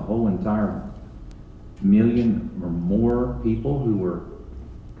 out of the whole entire million or more people who were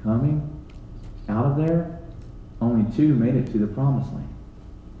coming out of there, only 2 made it to the promised land.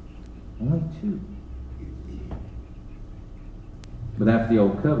 Only 2. But that's the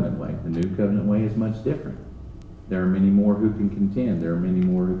old covenant way. The new covenant way is much different. There are many more who can contend. There are many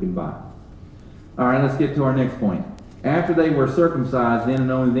more who can buy. All right, let's get to our next point. After they were circumcised, then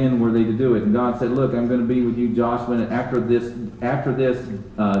and only then were they to do it. And God said, look, I'm going to be with you, Joshua. And after this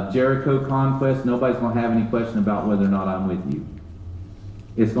Jericho conquest, nobody's going to have any question about whether or not I'm with you.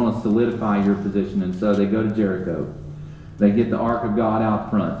 It's going to solidify your position. And so they go to Jericho. They get the Ark of God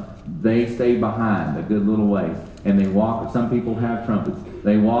out front. They stay behind a good little ways. And they walk. Some people have trumpets.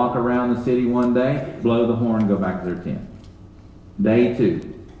 They walk around the city one day, blow the horn, go back to their tent. Day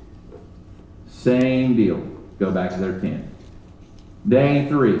 2. Same deal. Go back to their tent. Day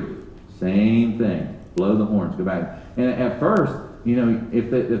 3. Same thing. Blow the horns, go back. And at first,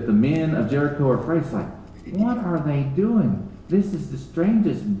 if the men of Jericho are afraid, it's like, what are they doing? This is the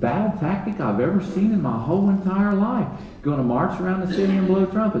strangest battle tactic I've ever seen in my whole entire life. Going to march around the city and blow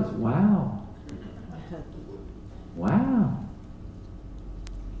trumpets. Wow. Wow.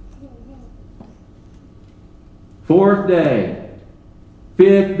 4th day,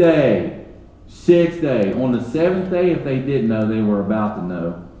 5th day, 6th day. On the 7th day, if they did know, they were about to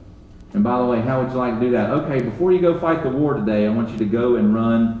know. And by the way, how would you like to do that? Okay, before you go fight the war today, I want you to go and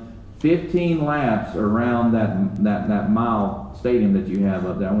run 15 laps around that mile stadium that you have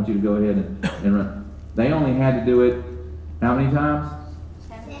up there. I want you to go ahead and run. They only had to do it how many times?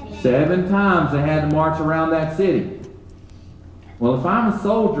 7 times they had to march around that city. Well, if I'm a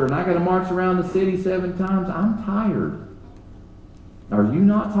soldier and I got to march around the city 7 times, I'm tired. Are you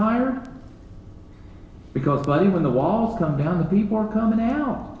not tired? Because, buddy, when the walls come down, the people are coming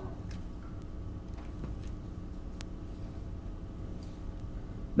out.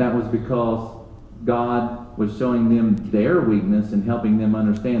 That was because God was showing them their weakness and helping them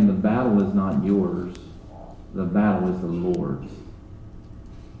understand the battle is not yours. The battle is the Lord's.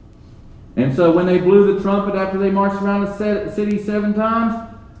 And so when they blew the trumpet after they marched around the city 7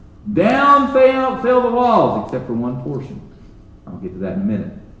 times, down fell the walls, except for one portion. I'll get to that in a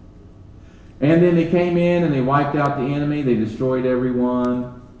minute. And then they came in and they wiped out the enemy. They destroyed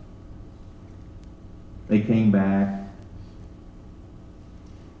everyone. They came back.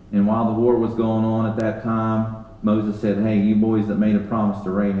 And while the war was going on at that time, Moses said, hey, you boys that made a promise to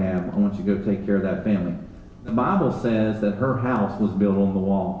Rahab, I want you to go take care of that family. The Bible says that her house was built on the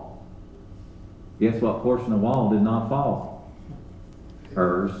wall. Guess what portion of the wall did not fall?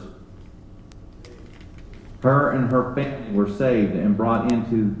 Hers. Her and her family were saved and brought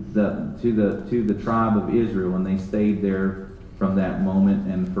into the tribe of Israel, and they stayed there from that moment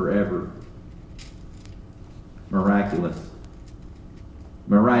and forever. Miraculous.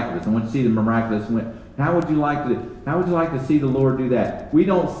 Miraculous. I want you to see the miraculous. How would you like to see the Lord do that? We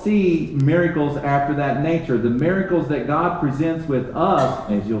don't see miracles after that nature. The miracles that God presents with us,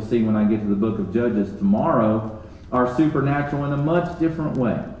 as you'll see when I get to the book of Judges tomorrow, are supernatural in a much different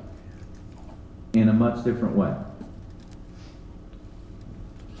way. In a much different way.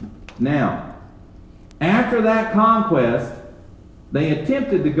 Now, after that conquest, they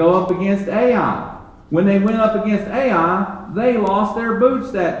attempted to go up against Ai. When they went up against Ai, they lost their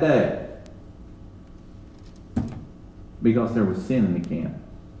boots that day. Because there was sin in the camp.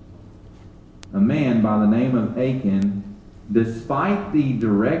 A man by the name of Achan, despite the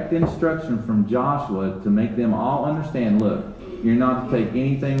direct instruction from Joshua to make them all understand, look, you're not to take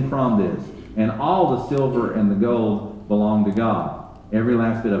anything from this. And all the silver and the gold belong to God. Every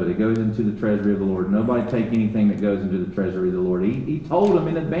last bit of it. It goes into the treasury of the Lord. Nobody take anything that goes into the treasury of the Lord. He told them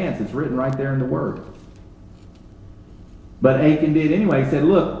in advance. It's written right there in the Word. But Achan did anyway. He said,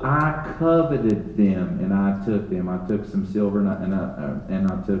 look, I coveted them and I took them. I took some silver and I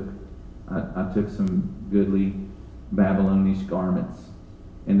took some goodly Babylonish garments.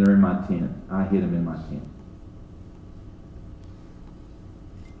 And they're in my tent. I hid them in my tent.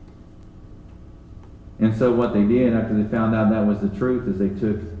 And so what they did after they found out that was the truth is they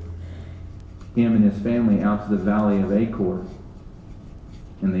took him and his family out to the valley of Achor.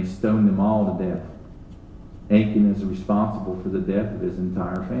 And they stoned them all to death. Achan is responsible for the death of his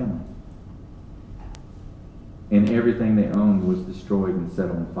entire family. And everything they owned was destroyed and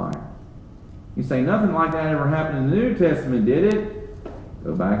set on fire. You say, nothing like that ever happened in the New Testament, did it?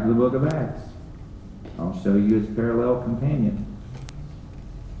 Go back to the book of Acts. I'll show you its parallel companion.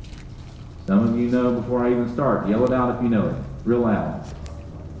 Some of you know before I even start. Yell it out if you know it. Real loud.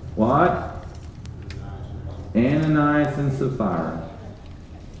 What? Ananias and Sapphira.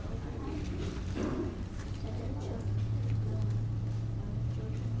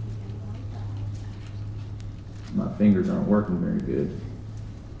 My fingers aren't working very good.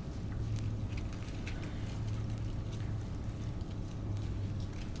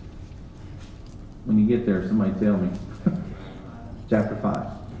 When you get there, somebody tell me. Chapter 5.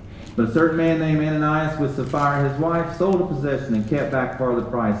 But a certain man named Ananias with Sapphira his wife sold a possession and kept back part of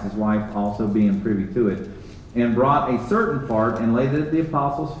the price, his wife also being privy to it, and brought a certain part and laid it at the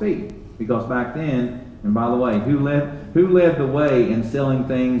apostles' feet. Because back then, and by the way, who led the way in selling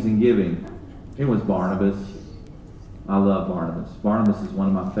things and giving? It was Barnabas. I love Barnabas. Barnabas is one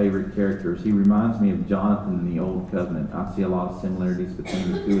of my favorite characters. He reminds me of Jonathan in the Old Covenant. I see a lot of similarities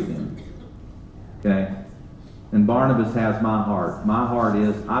between the two of them. Okay? And Barnabas has my heart. My heart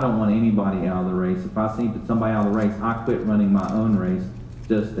is, I don't want anybody out of the race. If I see somebody out of the race, I quit running my own race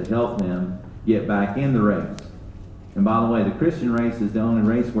just to help them get back in the race. And by the way, the Christian race is the only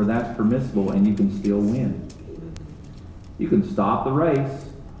race where that's permissible and you can still win. You can stop the race.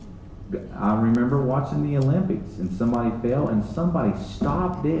 I remember watching the Olympics and somebody fell and somebody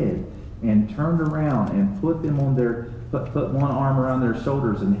stopped dead and turned around and put them on put one arm around their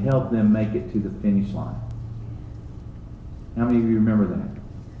shoulders and helped them make it to the finish line. How many of you remember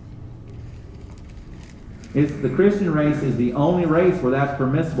that? The Christian race is the only race where that's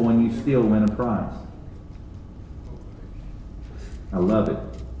permissible and you still win a prize. I love it.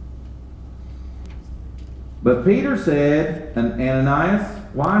 But Peter said, Ananias,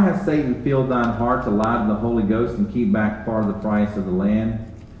 why has Satan filled thine heart to lie to the Holy Ghost and keep back part of the price of the land?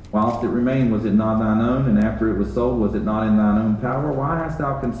 Whilst it remained, was it not thine own? And after it was sold, was it not in thine own power? Why hast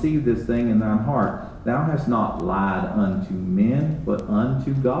thou conceived this thing in thine heart? Thou hast not lied unto men, but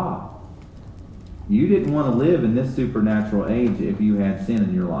unto God. You didn't want to live in this supernatural age if you had sin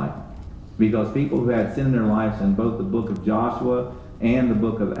in your life. Because people who had sin in their lives in both the book of Joshua and the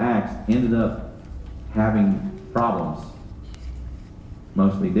book of Acts ended up having problems.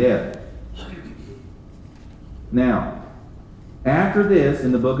 Mostly death. Now, after this,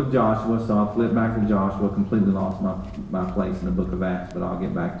 in the book of Joshua, so I'll flip back to Joshua, completely lost my place in the book of Acts, but I'll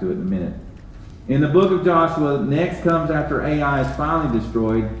get back to it in a minute. In the book of Joshua, next comes after Ai is finally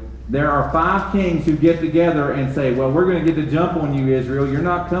destroyed, there are 5 kings who get together and say, well, we're going to get the jump on you, Israel. You're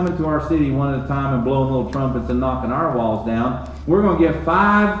not coming to our city one at a time and blowing little trumpets and knocking our walls down. We're going to get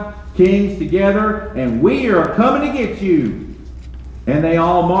 5 kings together, and we are coming to get you. And they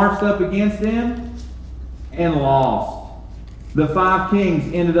all marched up against them and lost. The 5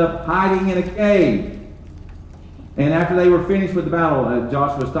 kings ended up hiding in a cave. And after they were finished with the battle,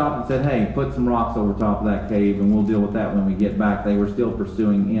 Joshua stopped and said, hey, put some rocks over top of that cave and we'll deal with that when we get back. They were still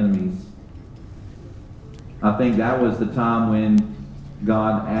pursuing enemies. I think that was the time when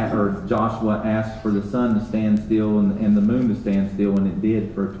Joshua asked for the sun to stand still and the moon to stand still, and it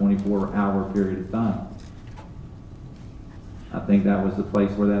did for a 24-hour period of time. I think that was the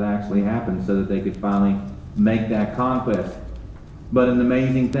place where that actually happened, so that they could finally make that conquest. But an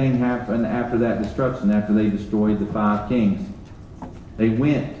amazing thing happened after that destruction, after they destroyed the 5 kings. They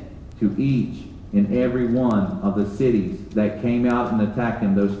went to each and every one of the cities that came out and attacked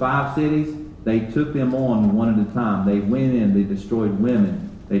them. Those 5 cities, they took them on one at a time. They went in, they destroyed women,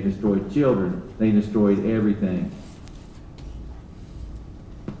 they destroyed children, they destroyed everything.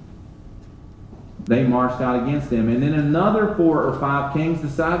 They marched out against them. And then another 4 or 5 kings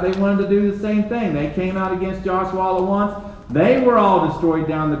decided they wanted to do the same thing. They came out against Joshua all at once. They were all destroyed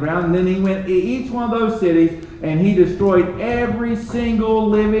down the ground. And then he went to each one of those cities and he destroyed every single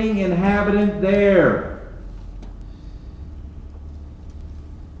living inhabitant there.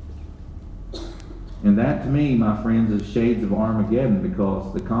 And that to me, my friends, is shades of Armageddon,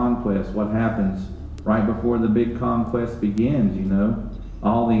 because the conquest, what happens right before the big conquest begins, you know.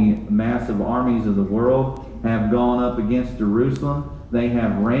 All the massive armies of the world have gone up against Jerusalem. They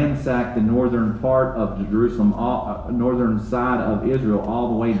have ransacked the northern part of Jerusalem, northern side of Israel, all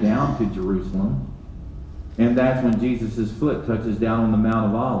the way down to Jerusalem. And that's when Jesus' foot touches down on the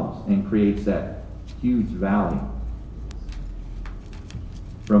Mount of Olives and creates that huge valley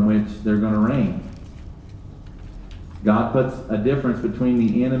from which they're going to reign. God puts a difference between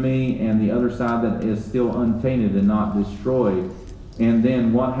the enemy and the other side that is still untainted and not destroyed. And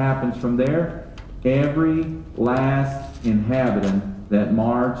then what happens from there? Every last inhabitant that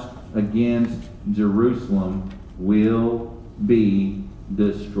marched against Jerusalem will be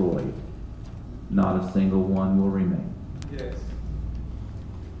destroyed. Not a single one will remain. Yes.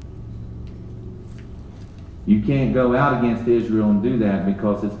 You can't go out against Israel and do that,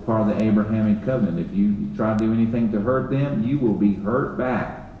 because it's part of the Abrahamic covenant. If you try to do anything to hurt them, you will be hurt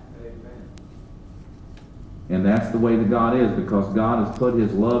back. Amen. And that's the way that God is, because God has put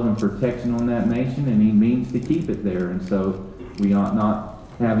his love and protection on that nation, and he means to keep it there. And so we ought not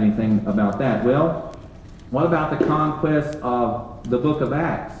have anything about that. Well, what about the conquest of the book of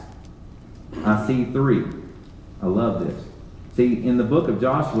Acts? I see 3. I love this. See, in the book of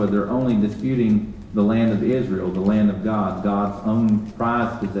Joshua, they're only disputing the land of Israel, the land of God, God's own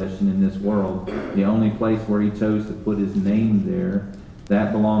prized possession in this world, the only place where he chose to put his name there.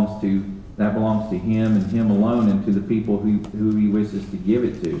 That belongs to him and him alone, and to the people who he wishes to give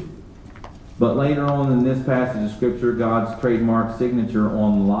it to. But later on in this passage of Scripture, God's trademark signature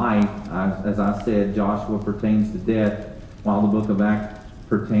on life, as I said, Joshua pertains to death, while the book of Acts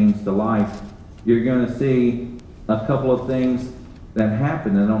pertains to life. You're going to see a couple of things that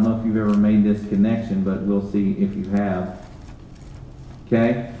happen. I don't know if you've ever made this connection, but we'll see if you have.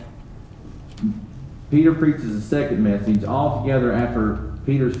 Okay? Peter preaches a second message. Altogether, after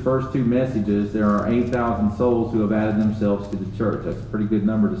Peter's first 2 messages, there are 8,000 souls who have added themselves to the church. That's a pretty good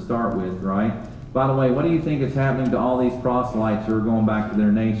number to start with, right? By the way, what do you think is happening to all these proselytes who are going back to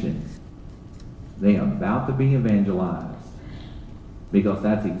their nation? They are about to be evangelized. Because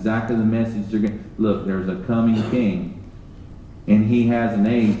that's exactly the message they're getting. Look, there's a coming king, and he has an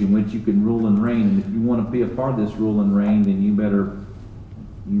age in which you can rule and reign. And if you want to be a part of this rule and reign, then you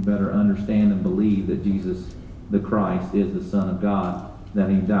better understand and believe that Jesus the Christ is the Son of God, that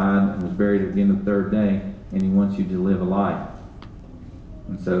he died and was buried again the 3rd day, and he wants you to live a life.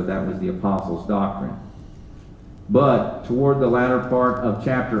 And so that was the apostles' doctrine. But toward the latter part of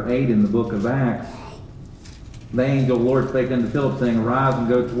chapter 8 in the book of Acts, the angel of the Lord spake unto Philip, saying, Arise and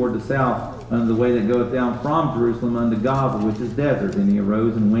go toward the south, unto the way that goeth down from Jerusalem unto Gaza, which is desert. And he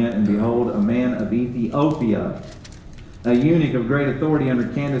arose and went, and behold, a man of Ethiopia, a eunuch of great authority under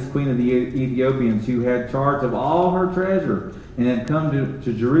Candace, queen of the Ethiopians, who had charge of all her treasure, and had come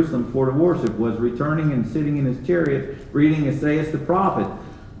to Jerusalem for to worship, was returning and sitting in his chariot, reading Esaias the prophet.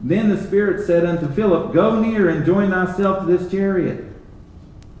 Then the Spirit said unto Philip, Go near and join thyself to this chariot.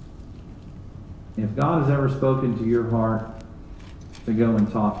 If God has ever spoken to your heart to go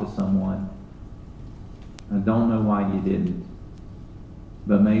and talk to someone, I don't know why you didn't,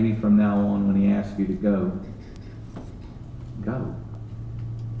 but maybe from now on when he asks you to go, go.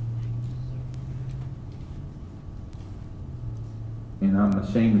 And I'm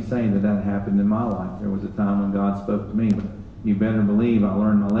ashamed to say that happened in my life. There was a time when God spoke to me, but you better believe I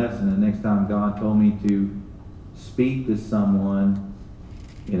learned my lesson. And the next time God told me to speak to someone,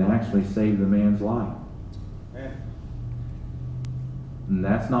 it actually saved the man's life. Amen. And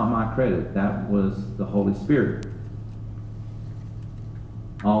that's not my credit. That was the Holy Spirit.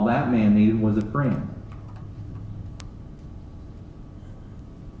 All that man needed was a friend.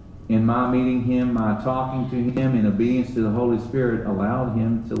 And my meeting him, my talking to him in obedience to the Holy Spirit allowed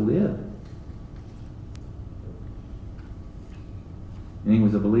him to live. And he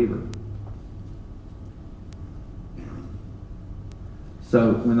was a believer.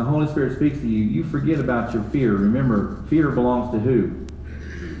 So when the Holy Spirit speaks to you, you forget about your fear. Remember, fear belongs to who?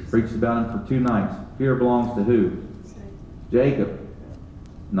 Preached about him for 2 nights. Fear belongs to who? Jacob,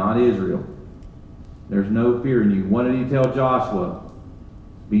 not Israel. There's no fear in you. What did he tell Joshua?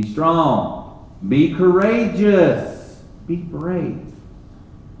 Be strong. Be courageous. Be brave.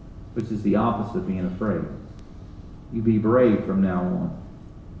 Which is the opposite of being afraid. You be brave from now on.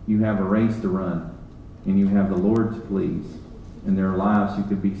 You have a race to run. And you have the Lord to please. In their lives who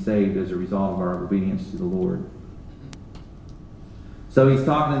could be saved as a result of our obedience to the Lord. So he's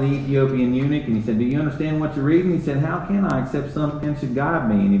talking to the Ethiopian eunuch, and he said, do you understand what you're reading? He said, how can I, except some man should guide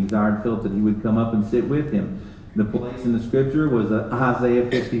me? And he desired Philip that he would come up and sit with him. The place in the scripture was Isaiah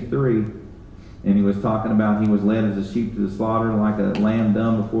 53. And he was talking about he was led as a sheep to the slaughter, like a lamb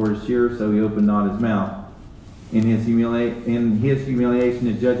dumb before his shearer, so he opened not his mouth. In his humiliation,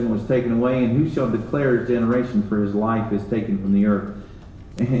 his judgment was taken away, and who shall declare his generation, for his life is taken from the earth?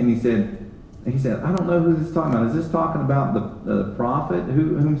 And he said, I don't know who this is talking about. Is this talking about the prophet?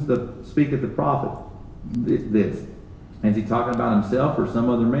 Whom speaketh the prophet? This. Is he talking about himself or some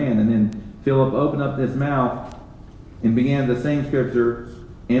other man? And then Philip opened up his mouth and began the same scripture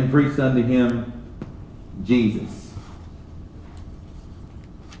and preached unto him Jesus.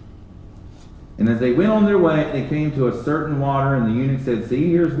 And as they went on their way, they came to a certain water, and the eunuch said,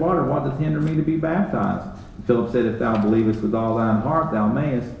 see, here's water. What doth hinder me to be baptized? And Philip said, if thou believest with all thine heart, thou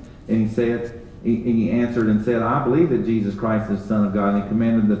mayest. And he answered and said, I believe that Jesus Christ is the Son of God. And he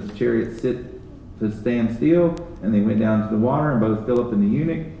commanded that the chariot stand still. And they went down to the water, and both Philip and the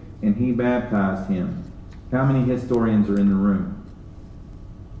eunuch, and he baptized him. How many historians are in the room?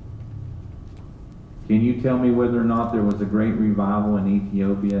 Can you tell me whether or not there was a great revival in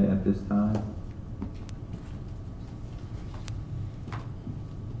Ethiopia at this time?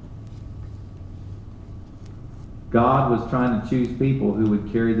 God was trying to choose people who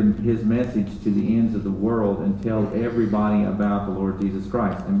would carry his message to the ends of the world and tell everybody about the Lord Jesus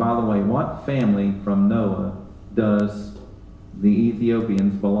Christ. And by the way, what family from Noah does the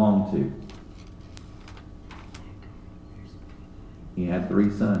Ethiopians belong to? He had 3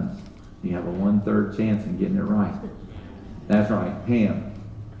 sons. You have a 1/3 chance in getting it right. That's right, Ham.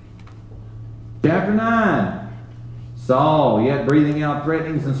 Chapter 9. Saul, yet breathing out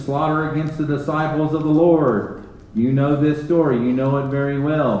threatenings and slaughter against the disciples of the Lord. You know this story. You know it very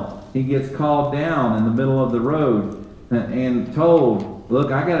well. He gets called down in the middle of the road and told,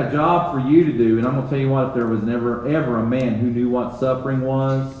 look, I got a job for you to do. And I'm going to tell you what, if there was never, ever a man who knew what suffering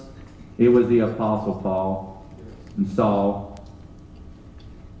was, it was the Apostle Paul and Saul.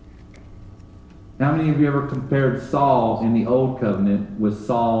 How many of you ever compared Saul in the Old Covenant with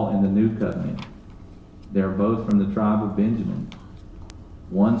Saul in the New Covenant? They're both from the tribe of Benjamin.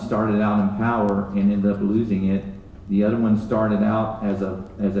 One started out in power and ended up losing it. The other one started out as a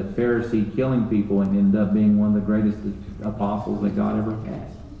Pharisee killing people and ended up being one of the greatest apostles that God ever had.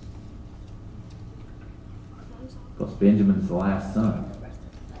 Because Benjamin's the last son.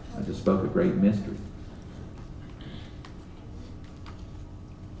 I just spoke a great mystery.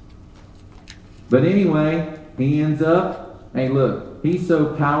 But anyway, he ends up, hey look, he's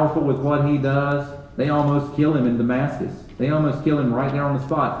so powerful with what he does, they almost kill him in Damascus. They almost kill him right there on the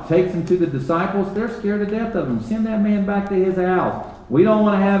spot. Takes him to the disciples. They're scared to death of him. Send that man back to his house. We don't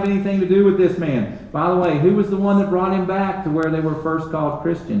want to have anything to do with this man. By the way, who was the one that brought him back to where they were first called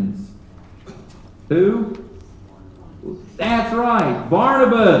Christians? Who? That's right,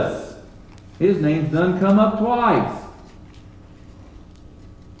 Barnabas. His name's done come up twice.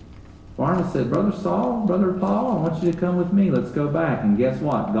 Barnabas said, Brother Saul, Brother Paul, I want you to come with me. Let's go back. And guess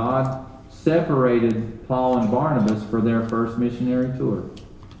what? God separated Paul and Barnabas for their first missionary tour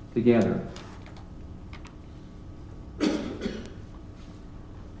together.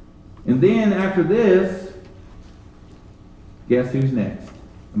 And then after this, guess who's next?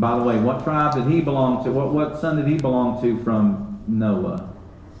 And by the way, what tribe did he belong to? What son did he belong to from Noah?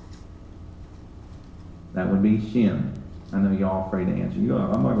 That would be Shem. I know y'all afraid to answer. You go,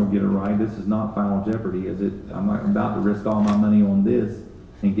 I'm not going to get it right. This is not Final Jeopardy, is it? I'm not about to risk all my money on this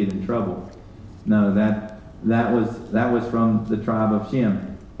and get in trouble. No, that was from the tribe of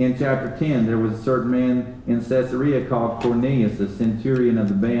Shem. In chapter 10, there was a certain man in Caesarea called Cornelius, a centurion of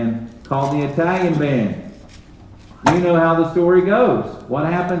the band called the Italian band. You know how the story goes. What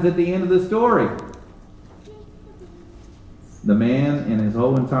happens at the end of the story? The man and his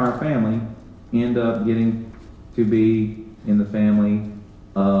whole entire family end up getting to be in the family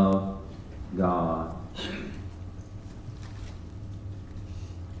of God.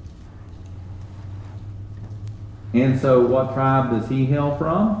 And so what tribe does he hail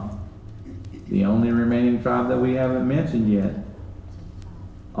from? The only remaining tribe that we haven't mentioned yet.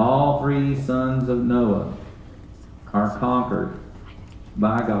 All three sons of Noah are conquered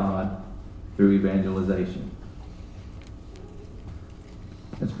by God through evangelization.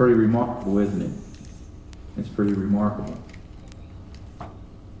 It's pretty remarkable, isn't it? It's pretty remarkable.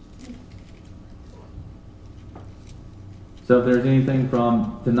 So if there's anything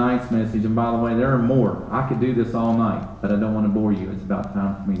from tonight's message, and by the way, there are more. I could do this all night, but I don't want to bore you. It's about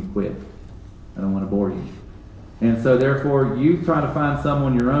time for me to quit. I don't want to bore you. And so therefore, you try to find some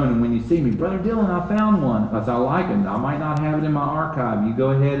on your own, and when you see me, Brother Dylan, I found one. Because I like it. I might not have it in my archive. You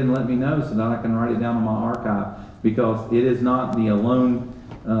go ahead and let me know so that I can write it down in my archive. Because it is not the alone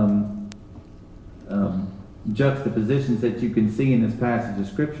juxtapositions that you can see in this passage of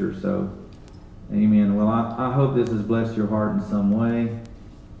Scripture. So, amen. Well, I hope this has blessed your heart in some way.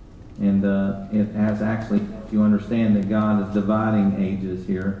 And it has actually helped you understand that God is dividing ages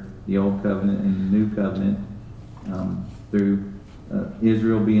here, the Old Covenant and the New Covenant, through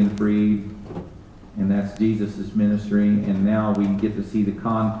Israel being freed, and that's Jesus' ministry. And now we get to see the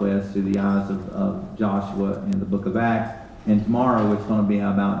conquest through the eyes of Joshua in the book of Acts. And tomorrow it's going to be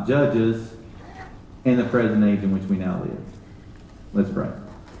about Judges in the present age in which we now live. Let's pray.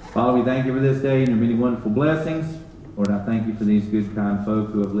 Father, we thank you for this day and your many wonderful blessings. Lord, I thank you for these good, kind folk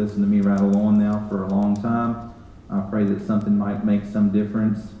who have listened to me rattle on now for a long time. I pray that something might make some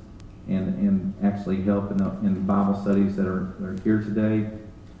difference and actually help in the Bible studies that are here today.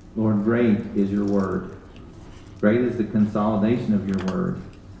 Lord, great is your word. Great is the consolidation of your word.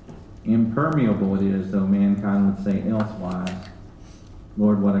 Impermeable it is, though mankind would say elsewise.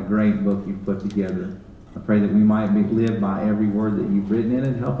 Lord, what a great book you've put together. I pray that we might live by every word that you've written in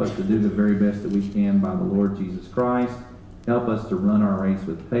it. Help us to do the very best that we can by the Lord Jesus Christ. Help us to run our race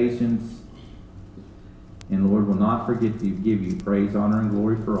with patience. And Lord, will not forget to give you praise, honor, and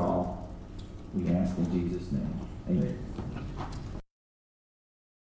glory for all. We ask in Jesus' name. Amen.